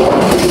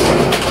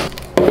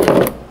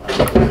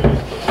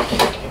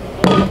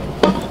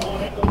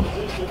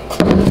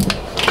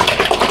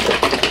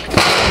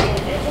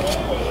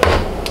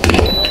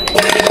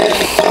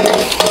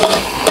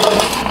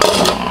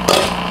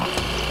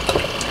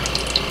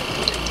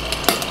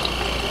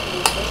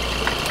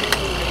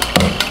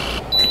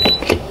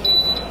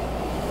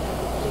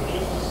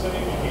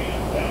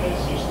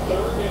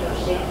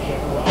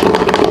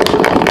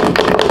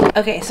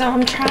 Okay, so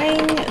I'm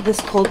trying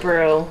this cold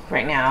brew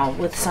right now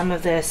with some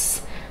of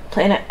this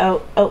Planet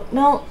oat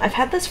milk. I've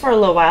had this for a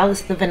little while.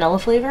 This is the vanilla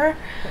flavor.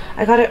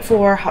 I got it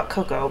for hot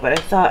cocoa, but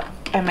I thought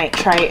I might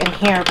try it in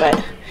here,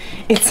 but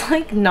it's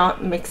like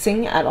not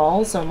mixing at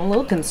all, so I'm a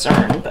little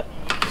concerned, but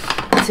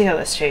let's see how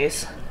this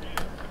tastes.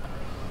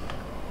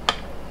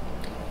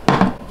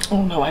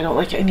 Oh no, I don't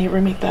like it. I need to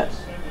remake that.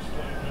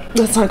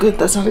 That's not good.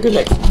 That's not a good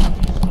mix.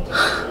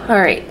 All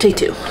right, take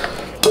two.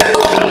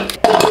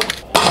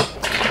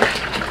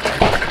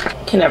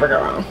 Can never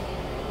go wrong.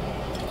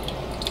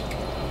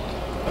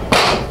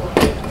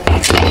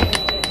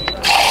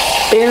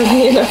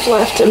 Barely enough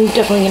left. I'm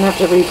definitely gonna have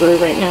to rebrew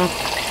right now.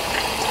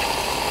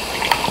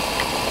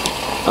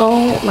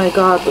 Oh my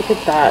god, look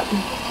at that.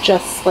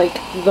 Just like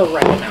the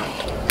right amount.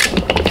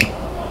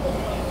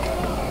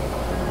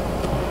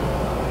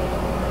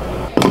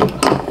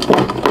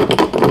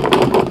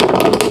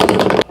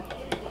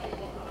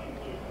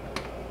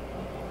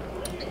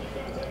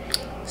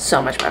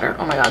 So much better.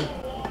 Oh my god.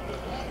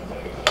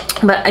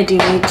 But I do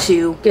need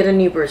to get a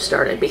new brew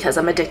started because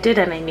I'm addicted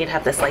and I need to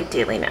have this like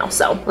daily now.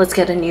 So let's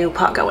get a new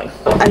pot going.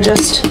 I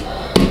just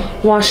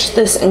washed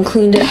this and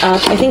cleaned it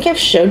up. I think I've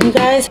showed you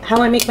guys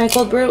how I make my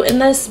cold brew in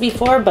this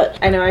before, but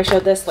I know I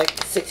showed this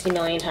like 60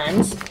 million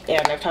times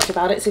and I've talked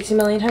about it 60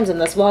 million times in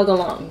this vlog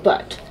alone.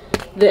 But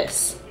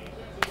this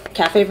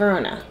Cafe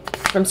Verona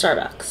from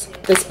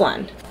Starbucks, this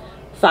blend,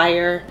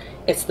 fire,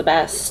 it's the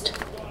best.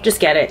 Just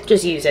get it,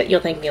 just use it,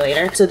 you'll thank me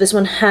later. So this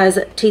one has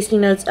tasty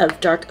notes of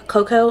dark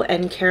cocoa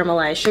and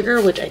caramelized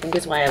sugar, which I think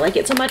is why I like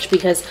it so much,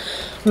 because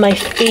my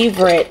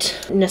favorite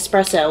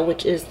Nespresso,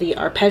 which is the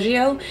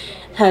Arpeggio,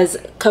 has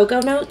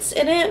cocoa notes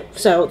in it,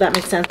 so that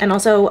makes sense. And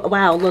also,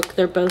 wow, look,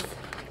 they're both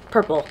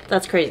purple.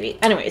 That's crazy.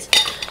 Anyways,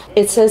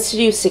 it says to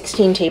do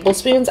 16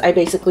 tablespoons. I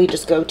basically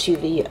just go to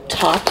the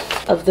top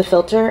of the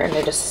filter and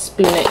I just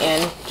spoon it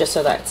in just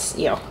so that's,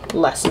 you know,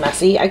 less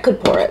messy. I could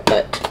pour it,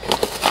 but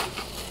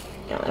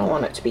I don't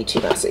want it to be too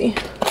messy.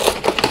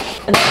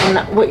 And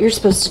then what you're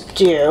supposed to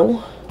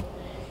do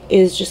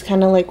is just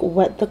kind of like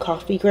wet the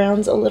coffee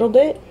grounds a little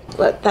bit.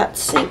 Let that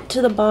sink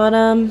to the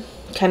bottom,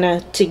 kind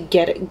of to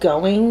get it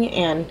going,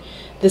 and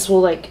this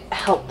will like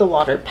help the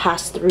water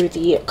pass through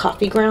the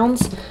coffee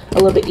grounds a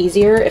little bit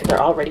easier if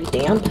they're already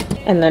damp.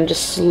 And then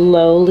just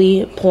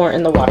slowly pour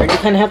in the water. You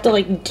kind of have to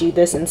like do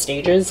this in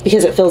stages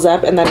because it fills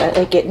up and then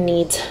it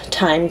needs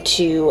time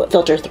to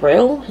filter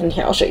through. And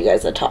here, I'll show you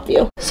guys the top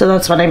view. So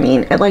that's what I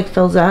mean. It like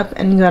fills up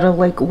and you gotta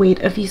like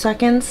wait a few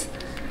seconds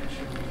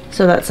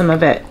so that some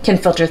of it can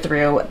filter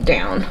through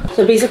down.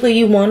 So basically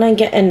you wanna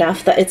get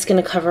enough that it's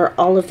gonna cover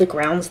all of the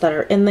grounds that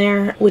are in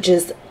there, which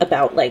is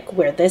about like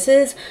where this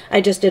is.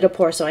 I just did a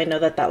pour, so I know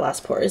that that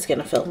last pour is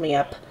gonna fill me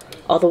up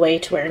all the way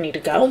to where I need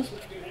to go.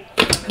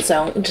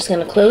 So I'm just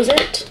gonna close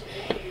it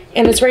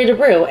and it's ready to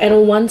brew.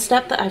 And one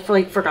step that I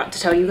forgot to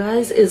tell you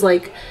guys is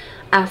like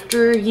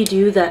after you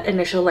do that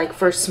initial like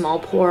first small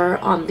pour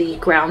on the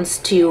grounds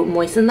to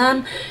moisten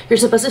them, you're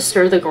supposed to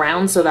stir the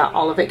ground so that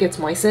all of it gets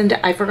moistened.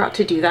 I forgot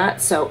to do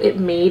that, so it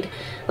made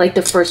like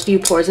the first few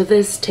pours of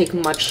this take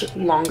much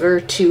longer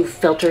to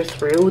filter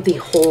through the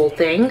whole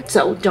thing.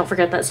 So don't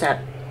forget that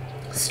step.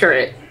 Stir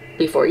it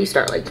before you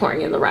start like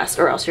pouring in the rest,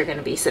 or else you're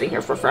gonna be sitting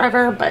here for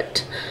forever.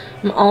 But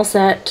I'm all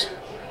set.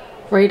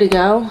 ready to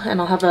go, and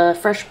I'll have a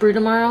fresh brew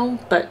tomorrow,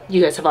 but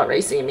you guys have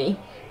already seen me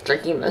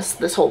drinking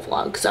this whole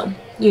vlog, so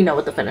you know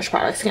what the finished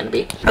product's gonna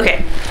be.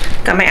 Okay,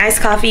 got my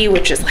iced coffee,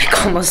 which is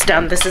like almost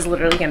done. This is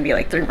literally gonna be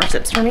like 3 more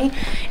sips for me.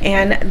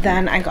 And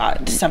then I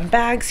got some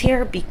bags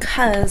here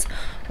because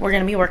we're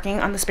gonna be working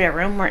on the spare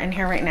room. We're in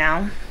here right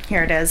now.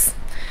 Here it is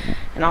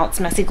in all its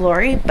messy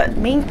glory. But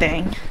main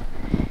thing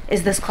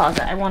is this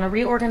closet. I want to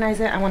reorganize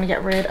it. I want to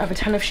get rid of a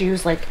ton of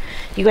shoes. Like,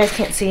 you guys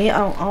can't see.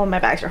 Oh, all my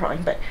bags are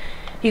falling, but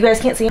you guys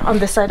can't see on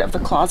this side of the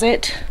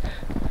closet.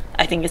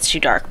 I think it's too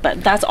dark,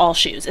 but that's all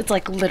shoes. It's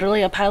like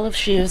literally a pile of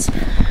shoes.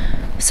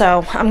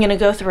 So I'm gonna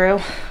go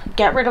through,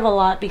 get rid of a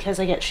lot because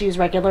I get shoes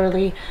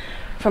regularly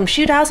from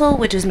Shoe Dazzle,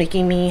 which is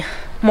making me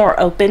more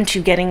open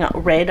to getting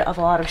rid of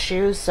a lot of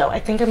shoes. So I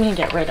think I'm gonna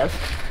get rid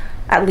of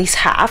at least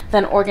half,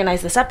 then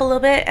organize this up a little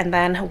bit, and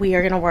then we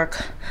are gonna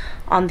work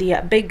on the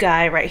big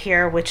guy right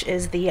here, which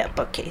is the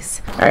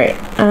bookcase. All right,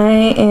 I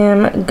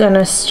am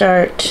gonna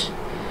start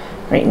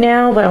right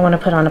now, but I want to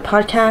put on a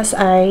podcast.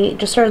 I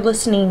just started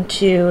listening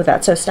to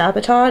That's So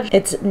Sabotage.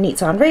 It's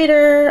Neats on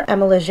Raider,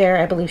 Emma Legere,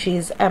 I believe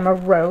she's Emma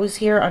Rose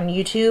here on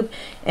YouTube,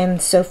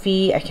 and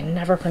Sophie, I can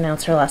never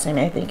pronounce her last name.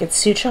 I think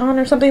it's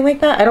Suchan or something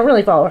like that. I don't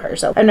really follow her,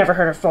 so I've never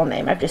heard her full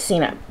name. I've just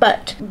seen it.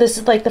 But this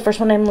is like the first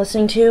one I'm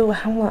listening to.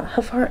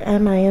 How far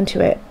am I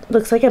into it?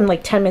 Looks like I'm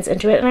like 10 minutes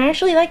into it, and I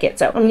actually like it,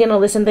 so I'm gonna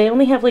listen. They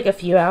only have like a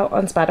few out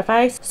on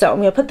Spotify, so I'm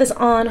gonna put this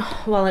on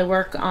while I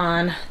work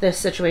on this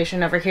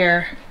situation over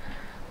here.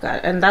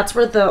 And that's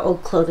where the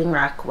old clothing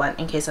rack went,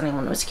 in case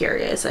anyone was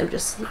curious. I've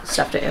just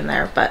stuffed it in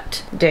there,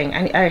 but dang,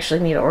 I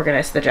actually need to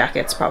organize the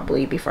jackets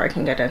probably before I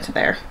can get into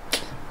there.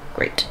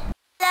 Great.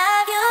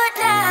 Love you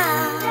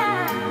now.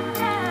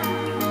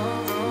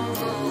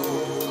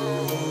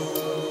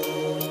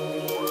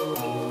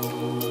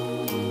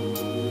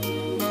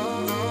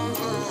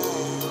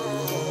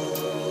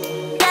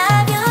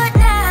 Love you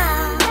now.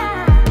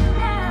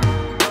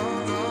 Love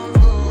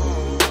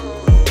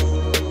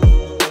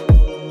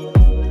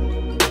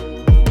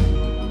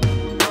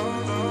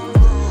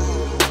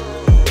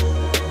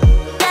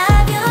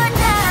you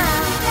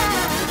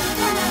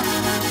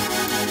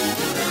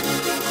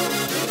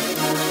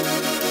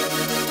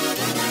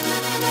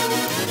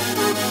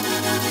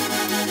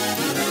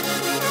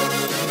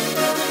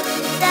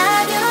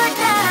Love you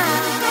now.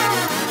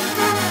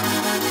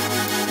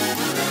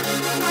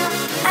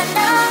 I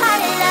know how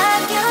to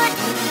love you.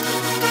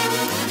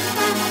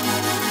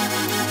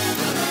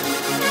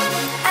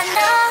 I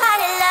know how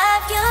to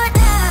love you I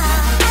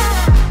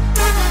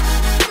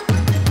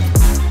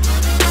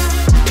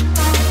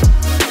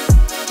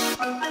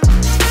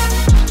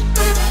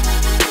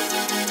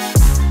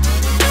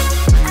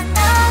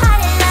know how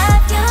to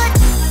love you.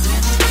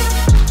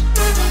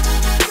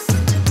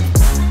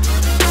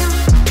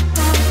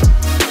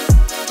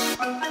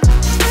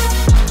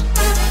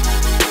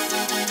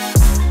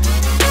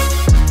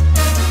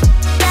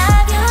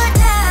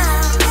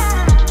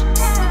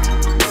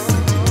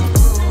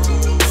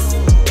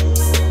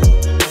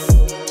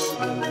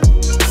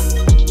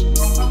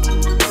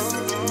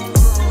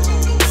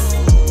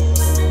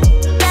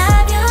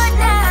 Love you now. Love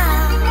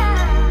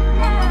you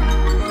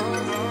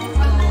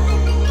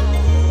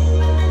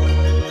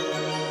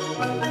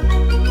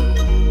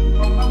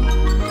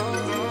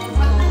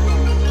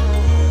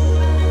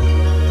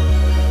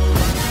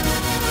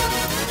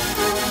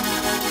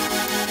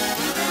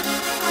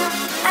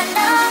I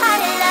know how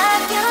to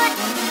love you.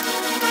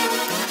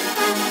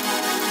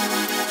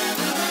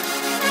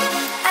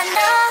 I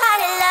know how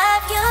to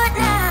love you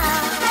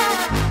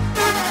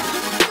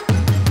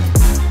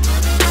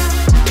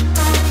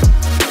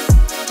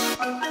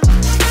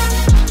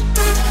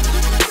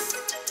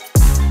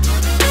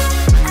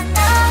I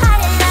know how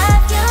to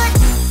love you.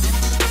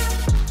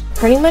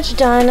 Pretty much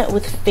done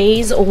with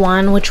phase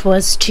 1, which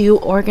was to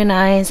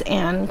organize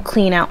and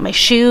clean out my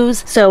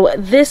shoes. So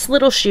this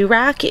little shoe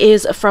rack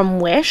is from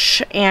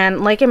Wish,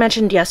 and like I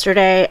mentioned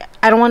yesterday,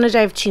 I don't want to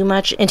dive too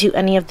much into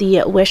any of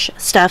the Wish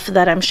stuff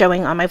that I'm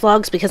showing on my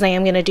vlogs because I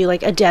am going to do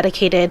like a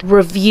dedicated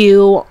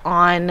review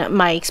on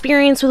my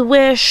experience with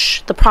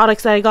Wish, the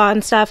products that I got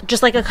and stuff.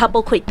 Just like a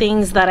couple quick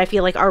things that I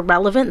feel like are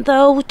relevant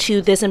though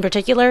to this in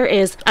particular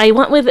is I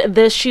went with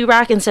this shoe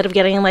rack instead of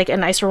getting like a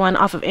nicer one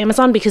off of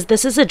Amazon because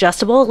this is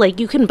adjustable. Like,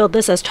 you can build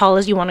this as tall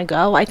as you want to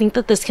go. I think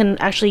that this can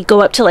actually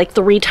go up to like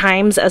 3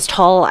 times as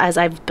tall as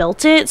I've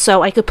built it,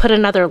 so I could put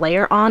another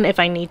layer on if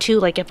I need to,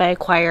 like if I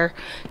acquire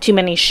too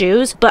many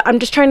shoes. But I'm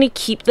just trying to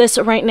keep this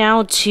right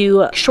now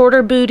to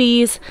shorter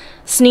booties,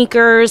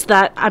 sneakers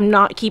that I'm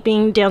not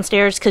keeping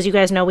downstairs because you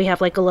guys know we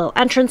have like a little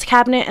entrance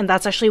cabinet, and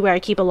that's actually where I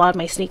keep a lot of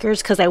my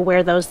sneakers because I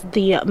wear those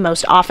the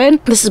most often.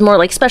 This is more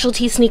like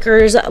specialty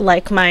sneakers,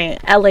 like my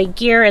LA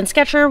Gear and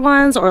Skechers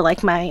ones, or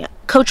like my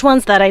Coach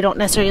ones that I don't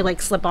necessarily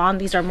like slip on.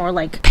 These are more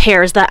like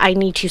pairs that I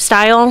need to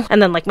style.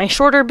 And then like my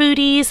shorter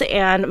booties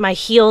and my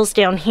heels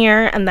down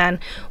here. And then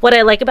what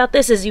I like about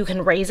this is you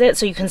can raise it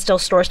so you can still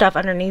store stuff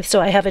underneath. So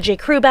I have a J.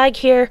 Crew bag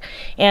here,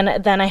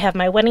 and then I have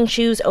my wedding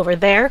shoes over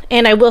there.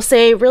 And I will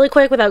say really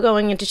quick, without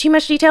going into too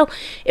much detail,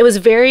 it was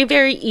very,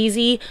 very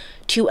easy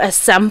to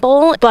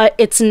assemble, but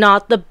it's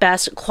not the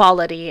best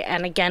quality.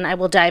 And again, I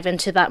will dive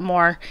into that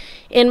more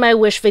in my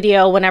wish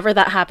video whenever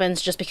that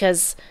happens, just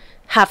because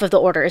half of the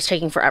order is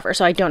taking forever.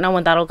 So I don't know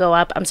when that'll go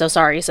up. I'm so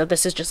sorry. So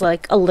this is just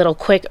like a little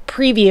quick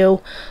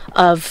preview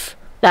of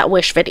that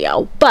wish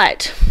video.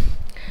 But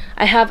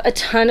I have a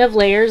ton of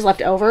layers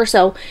left over,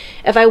 so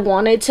if I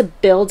wanted to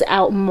build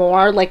out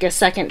more, like a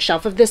second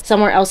shelf of this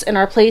somewhere else in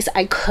our place,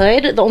 I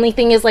could. The only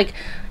thing is, like,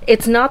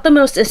 it's not the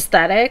most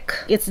aesthetic.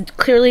 It's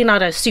clearly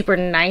not a super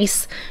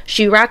nice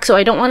shoe rack, so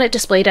I don't want it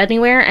displayed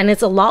anywhere, and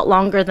it's a lot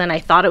longer than I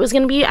thought it was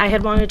going to be. I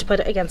had wanted to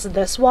put it against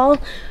this wall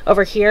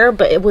over here,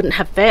 but it wouldn't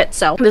have fit,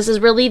 so this is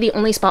really the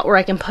only spot where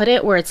I can put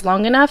it where it's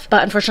long enough,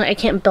 but unfortunately I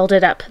can't build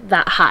it up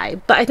that high.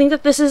 But I think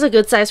that this is a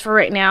good size for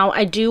right now.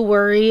 I do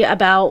worry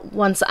about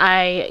once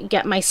I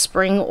get my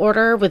spring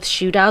order with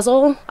Shoe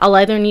Dazzle, I'll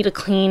either need to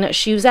clean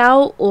shoes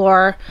out,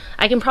 or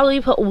I can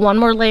probably put one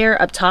more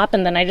layer up top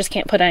and then I just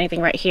can't put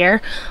anything right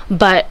here.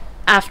 But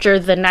after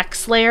the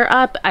next layer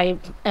up, I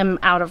am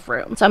out of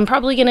room. So I'm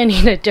probably gonna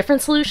need a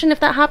different solution if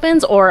that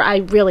happens, or I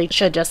really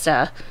should just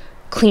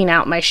clean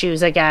out my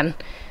shoes again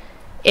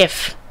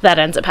if that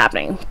ends up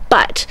happening.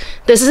 But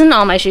this isn't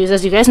all my shoes,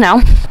 as you guys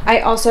know. I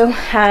also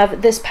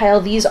have this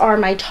pile. These are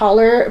my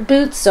taller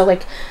boots, so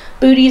like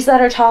booties that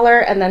are taller,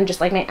 and then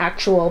just like my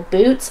actual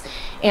boots.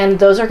 And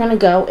those are gonna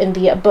go in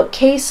the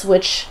bookcase,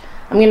 which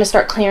I'm gonna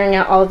start clearing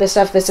out all of this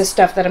stuff. This is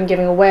stuff that I'm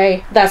giving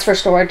away. That's for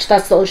storage.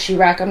 That's the old shoe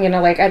rack. I'm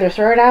gonna like either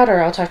throw it out,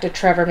 or I'll talk to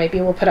Trevor. Maybe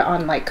we'll put it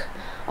on like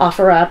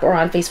OfferUp or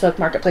on Facebook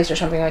Marketplace or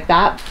something like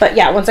that. But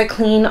yeah, once I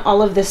clean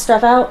all of this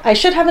stuff out, I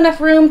should have enough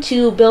room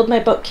to build my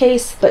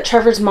bookcase. But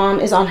Trevor's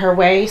mom is on her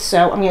way,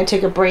 so I'm gonna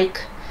take a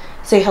break,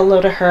 say hello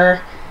to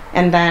her,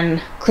 and then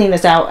clean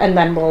this out, and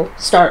then we'll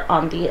start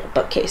on the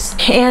bookcase.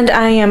 And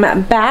I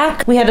am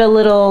back. We had a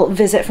little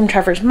visit from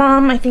Trevor's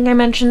mom. I think I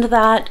mentioned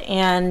that.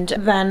 And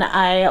then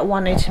I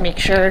wanted to make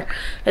sure,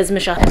 as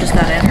Michelle just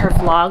got in her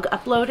vlog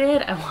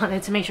uploaded, I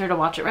wanted to make sure to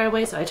watch it right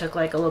away. So I took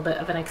like a little bit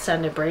of an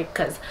extended break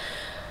because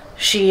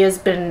she has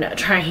been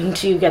trying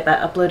to get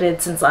that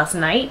uploaded since last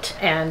night,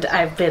 and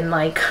I've been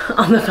like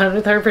on the phone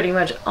with her pretty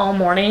much all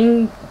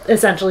morning,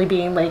 essentially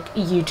being like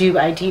YouTube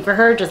IT for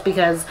her, just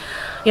because,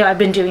 you know, I've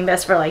been doing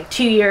this for like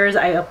 2 years.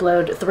 I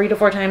upload 3 to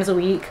 4 times a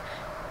week.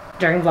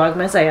 During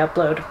Vlogmas, I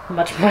upload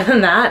much more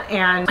than that,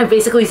 and I've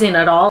basically seen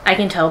it all. I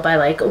can tell by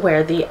like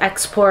where the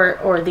export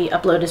or the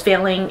upload is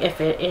failing, if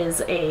it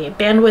is a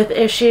bandwidth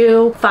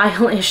issue,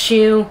 file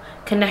issue,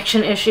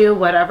 connection issue,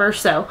 whatever.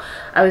 So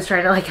I was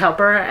trying to like help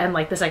her, and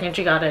like the second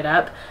she got it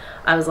up,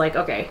 I was like,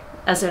 okay,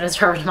 as soon as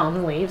Trevor's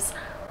mom leaves,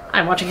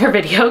 I'm watching her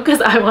video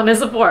because I want to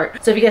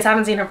support. So if you guys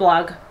haven't seen her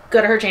vlog, go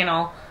to her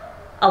channel.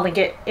 I'll link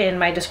it in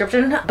my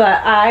description.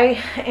 But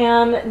I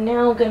am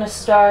now gonna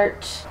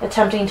start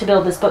attempting to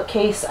build this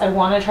bookcase. I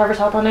wanted Trevor's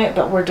help on it,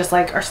 but we're just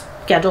like, our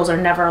schedules are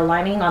never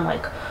aligning on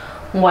like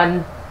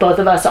when both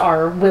of us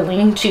are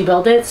willing to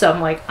build it. So I'm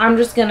like, I'm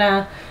just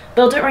gonna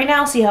build it right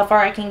now, see how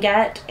far I can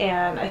get.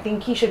 And I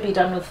think he should be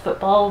done with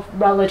football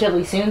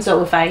relatively soon.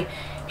 So if I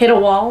hit a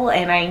wall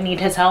and I need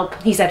his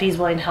help, he said he's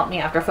willing to help me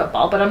after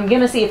football, but I'm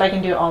gonna see if I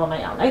can do it all on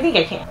my own. I think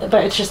I can,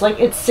 but it's just like,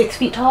 it's 6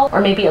 feet tall,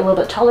 or maybe a little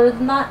bit taller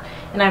than that,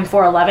 and I'm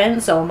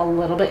 4'11", so I'm a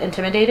little bit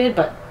intimidated,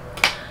 but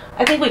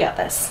I think we got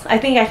this. I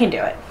think I can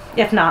do it.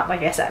 If not,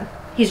 like I said,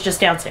 he's just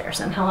downstairs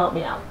and he'll help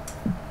me out.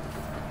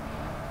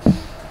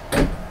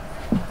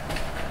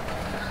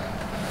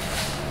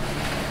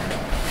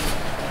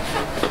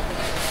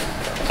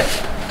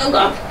 Oh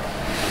God.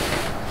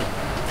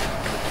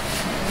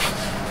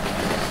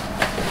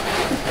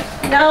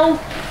 No.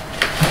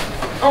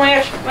 Oh my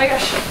gosh, oh my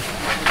gosh.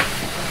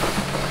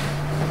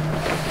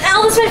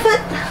 Ow, that's my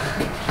foot.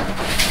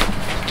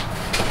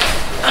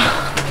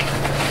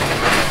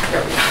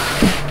 There we go.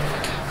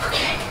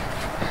 Okay.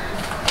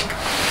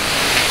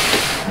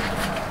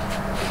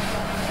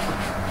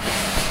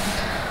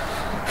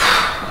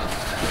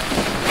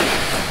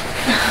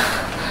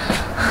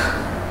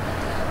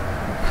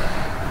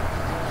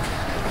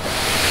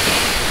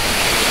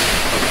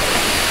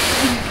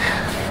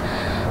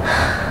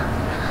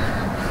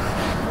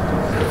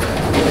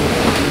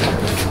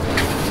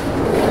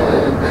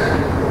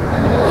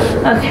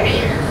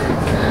 Okay,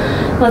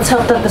 let's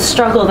hope that the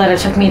struggle that it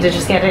took me to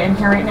just get it in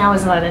here right now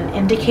is not an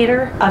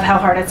indicator of how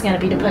hard it's going to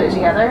be to put it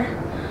together.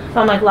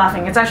 I'm like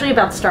laughing. It's actually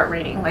about to start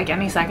raining like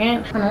any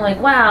second. And I'm like,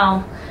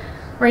 wow,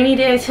 rainy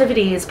day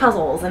activities,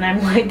 puzzles. And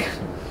I'm like,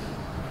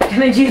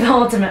 gonna do the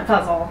ultimate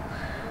puzzle.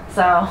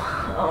 So,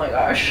 oh my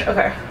gosh,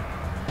 okay.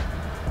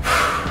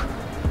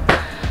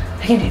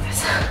 I can do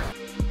this.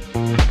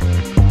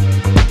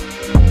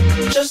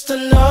 Just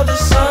another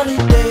sunny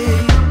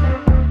day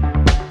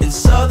in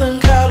Southern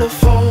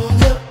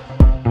California.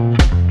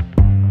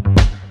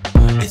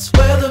 It's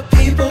where the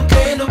people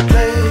came to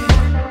play.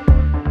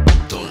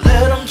 Don't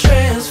let them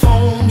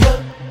transform you.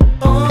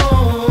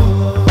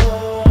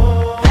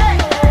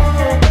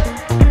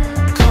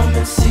 Come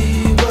and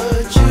see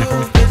what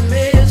you've been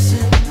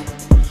missing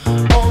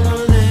on a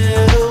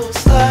little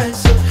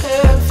slice of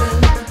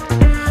heaven.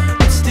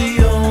 It's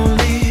the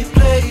only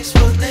place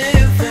we're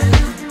living.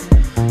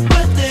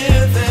 We're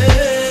living.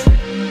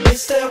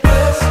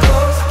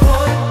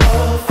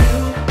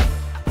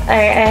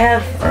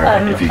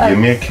 you give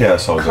me a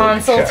kiss, I'll go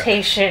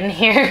consultation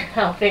here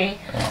helping.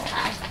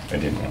 Oh, I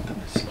didn't want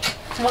this.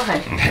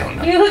 Why? I don't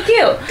know. You look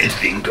cute. It's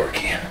being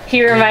dorky.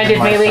 He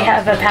reminded me we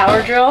have a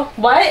power drill.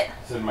 What?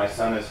 Said my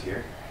son is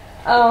here.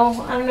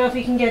 Oh, I don't know if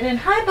you can get in.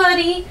 Hi,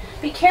 buddy.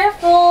 Be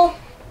careful.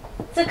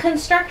 It's a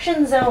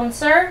construction zone,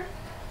 sir.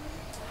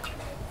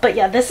 But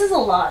yeah, this is a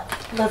lot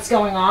that's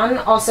going on.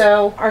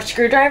 Also, our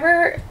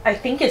screwdriver, I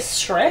think, is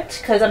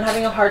stripped because I'm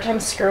having a hard time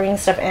screwing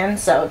stuff in.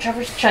 So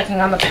Trevor's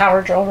checking on the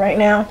power drill right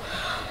now.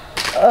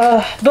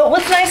 But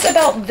what's nice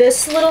about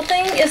this little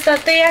thing is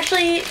that they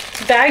actually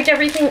bagged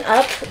everything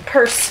up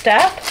per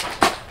step.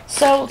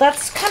 So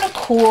that's kind of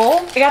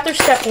cool. I got through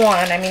step 1.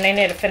 I mean, I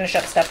need to finish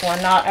up step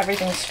 1. Not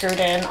everything's screwed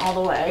in all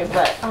the way,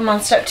 but I'm on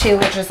step 2,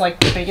 which is like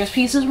the biggest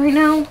pieces right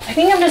now. I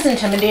think I'm just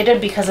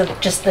intimidated because of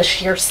just the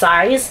sheer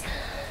size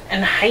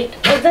and height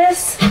of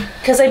this.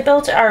 Because I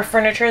built our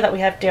furniture that we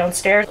have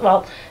downstairs.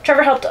 Well,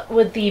 Trevor helped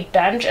with the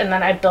bench, and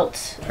then I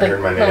built the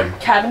little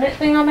cabinet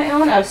thing on my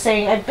own. I was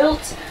saying I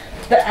built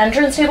the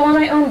entrance table on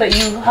my own, but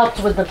you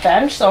helped with the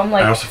bench, so I'm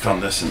like... I also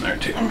found this in there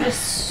too. I'm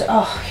just...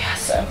 Oh,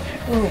 yes.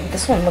 Ooh,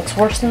 this one looks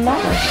worse than that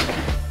one.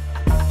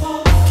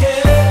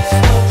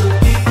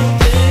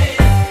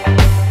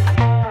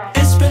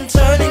 It's been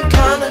turning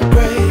kinda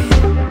gray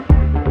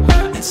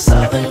in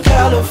Southern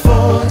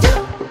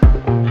California,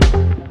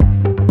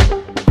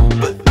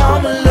 but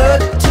I'm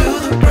allergic to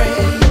the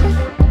rain.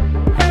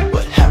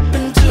 What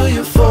happened to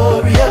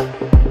euphoria?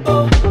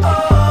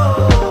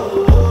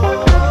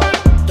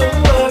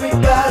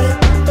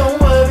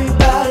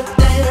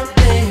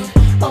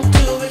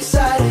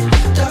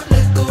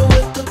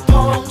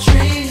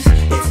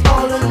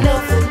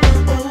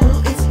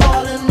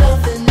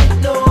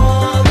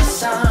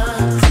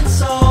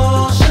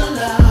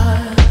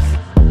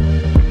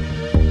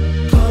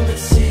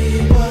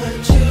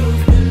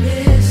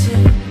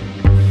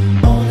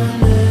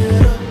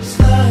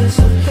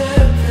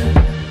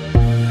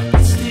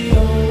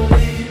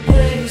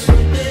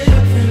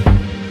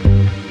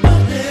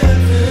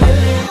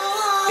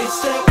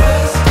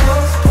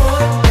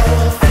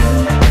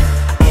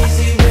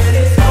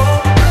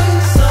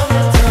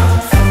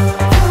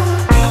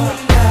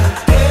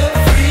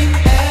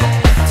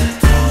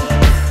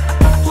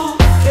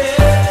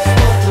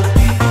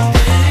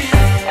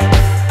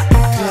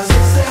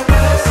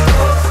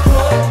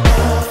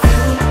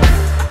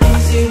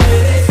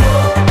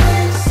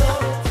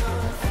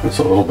 It's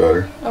a little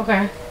better.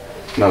 Okay.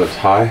 Not as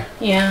high.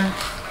 Yeah.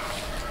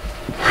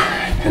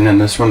 And then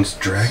this one's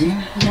dragging?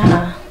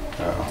 Yeah.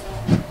 Oh.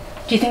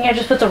 Do you think I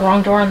just put the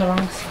wrong door on the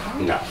wrong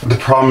side? No. The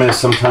problem is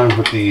sometimes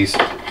with these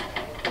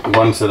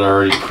ones that are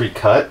already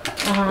pre-cut,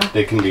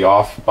 they can be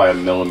off by a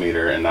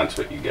millimeter, and that's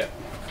what you get.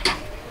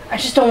 I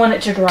just don't want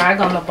it to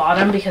drag on the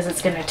bottom because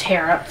it's going to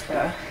tear up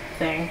the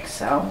thing.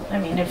 So, I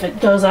mean, if it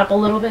goes up a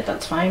little bit,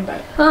 that's fine,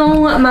 but...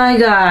 Oh my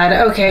god.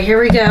 Okay,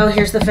 here we go.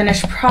 Here's the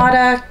finished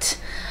product.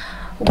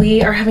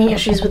 We are having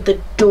issues with the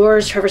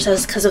doors, Trevor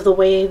says, because of the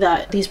way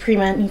that these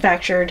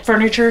pre-manufactured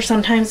furniture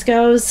sometimes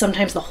goes.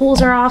 Sometimes the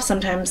holes are off,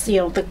 sometimes,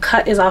 you know, the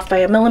cut is off by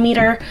a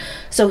millimeter.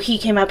 So he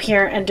came up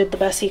here and did the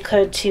best he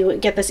could to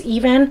get this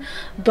even,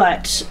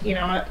 but you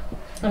know what?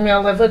 I'm gonna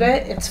live with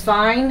it. It's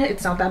fine.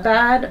 It's not that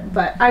bad,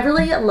 but I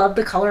really love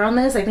the color on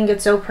this. I think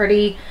it's so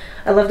pretty.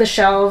 I love the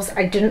shelves.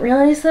 I didn't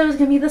realize that it was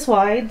gonna be this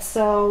wide,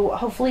 so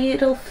hopefully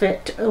it'll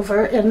fit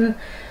over in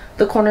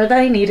the corner that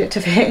I need it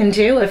to fit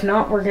into. If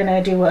not, we're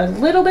gonna do a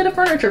little bit of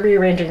furniture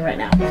rearranging right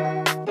now.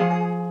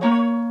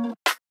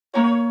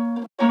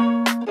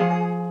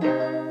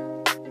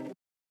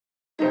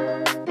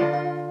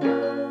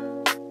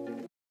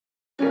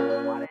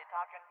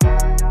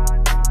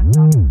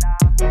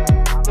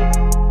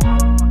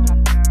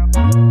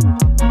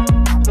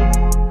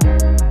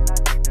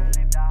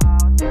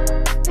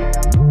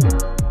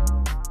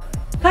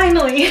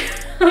 Finally!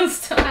 I'm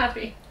so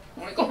happy.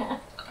 Oh my god.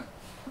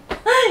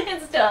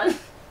 It's done.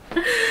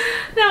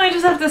 Now I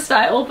just have to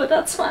style, but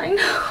that's fine.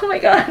 Oh my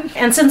god.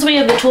 And since we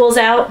have the tools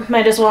out,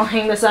 might as well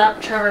hang this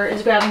up. Trevor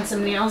is grabbing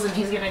some nails and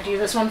he's gonna do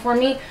this one for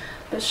me.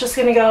 But it's just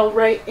gonna go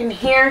right in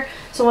here.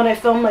 So when I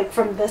film like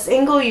from this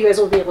angle, you guys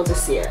will be able to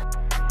see it.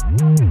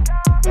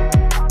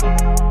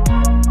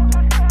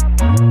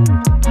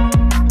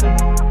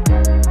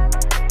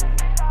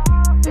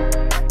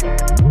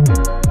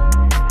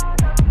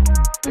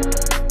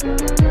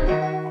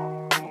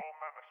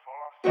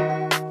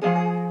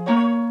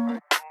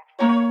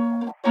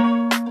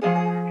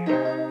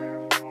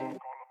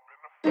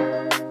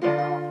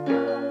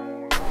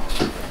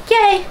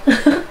 Yay!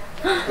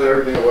 Put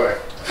everything away.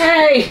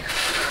 Hey!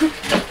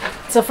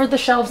 So for the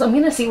shelves, I'm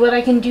gonna see what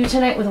I can do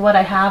tonight with what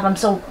I have. I'm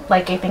still,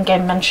 like I think I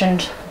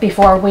mentioned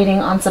before, waiting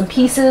on some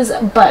pieces,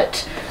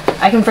 but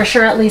I can for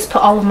sure at least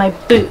put all of my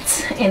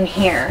boots in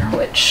here,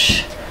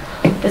 which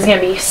is gonna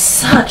be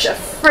such a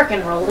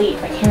freaking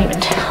relief. I can't even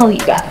tell you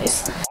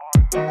guys.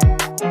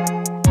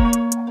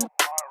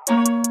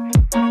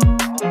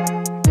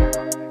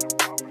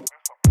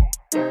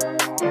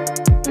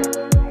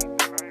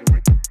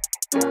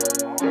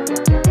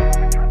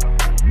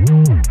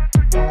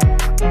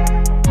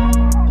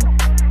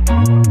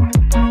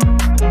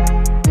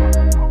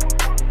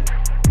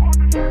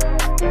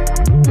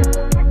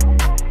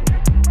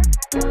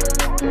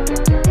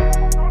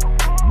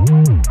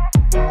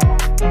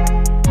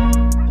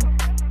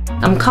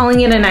 I'm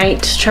calling it a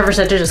night. Trevor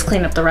said to just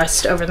clean up the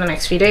rest over the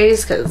next few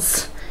days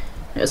because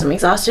he knows I'm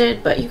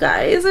exhausted. But you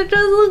guys, it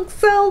just looks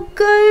so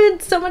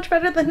good. So much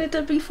better than it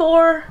did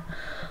before.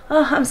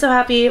 Oh, I'm so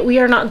happy. We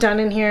are not done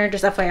in here,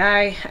 just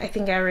FYI. I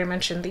think I already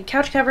mentioned the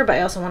couch cover, but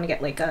I also want to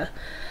get like a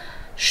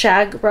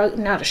shag rug,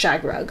 not a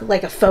shag rug,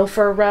 like a faux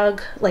fur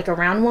rug, like a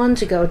round one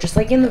to go just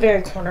like in the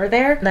very corner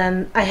there.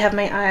 Then I have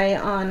my eye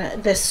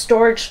on this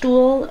storage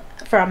stool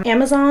from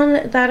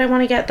Amazon that I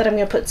want to get, that I'm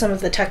going to put some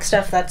of the tech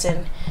stuff that's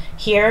in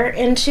here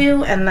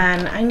into, and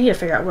then I need to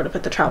figure out where to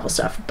put the travel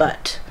stuff.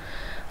 But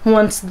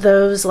once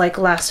those like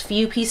last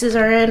few pieces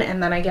are in,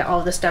 and then I get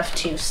all the stuff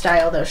to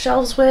style those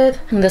shelves with,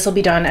 this will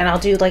be done, and I'll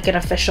do like an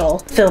official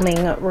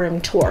filming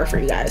room tour for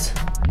you guys.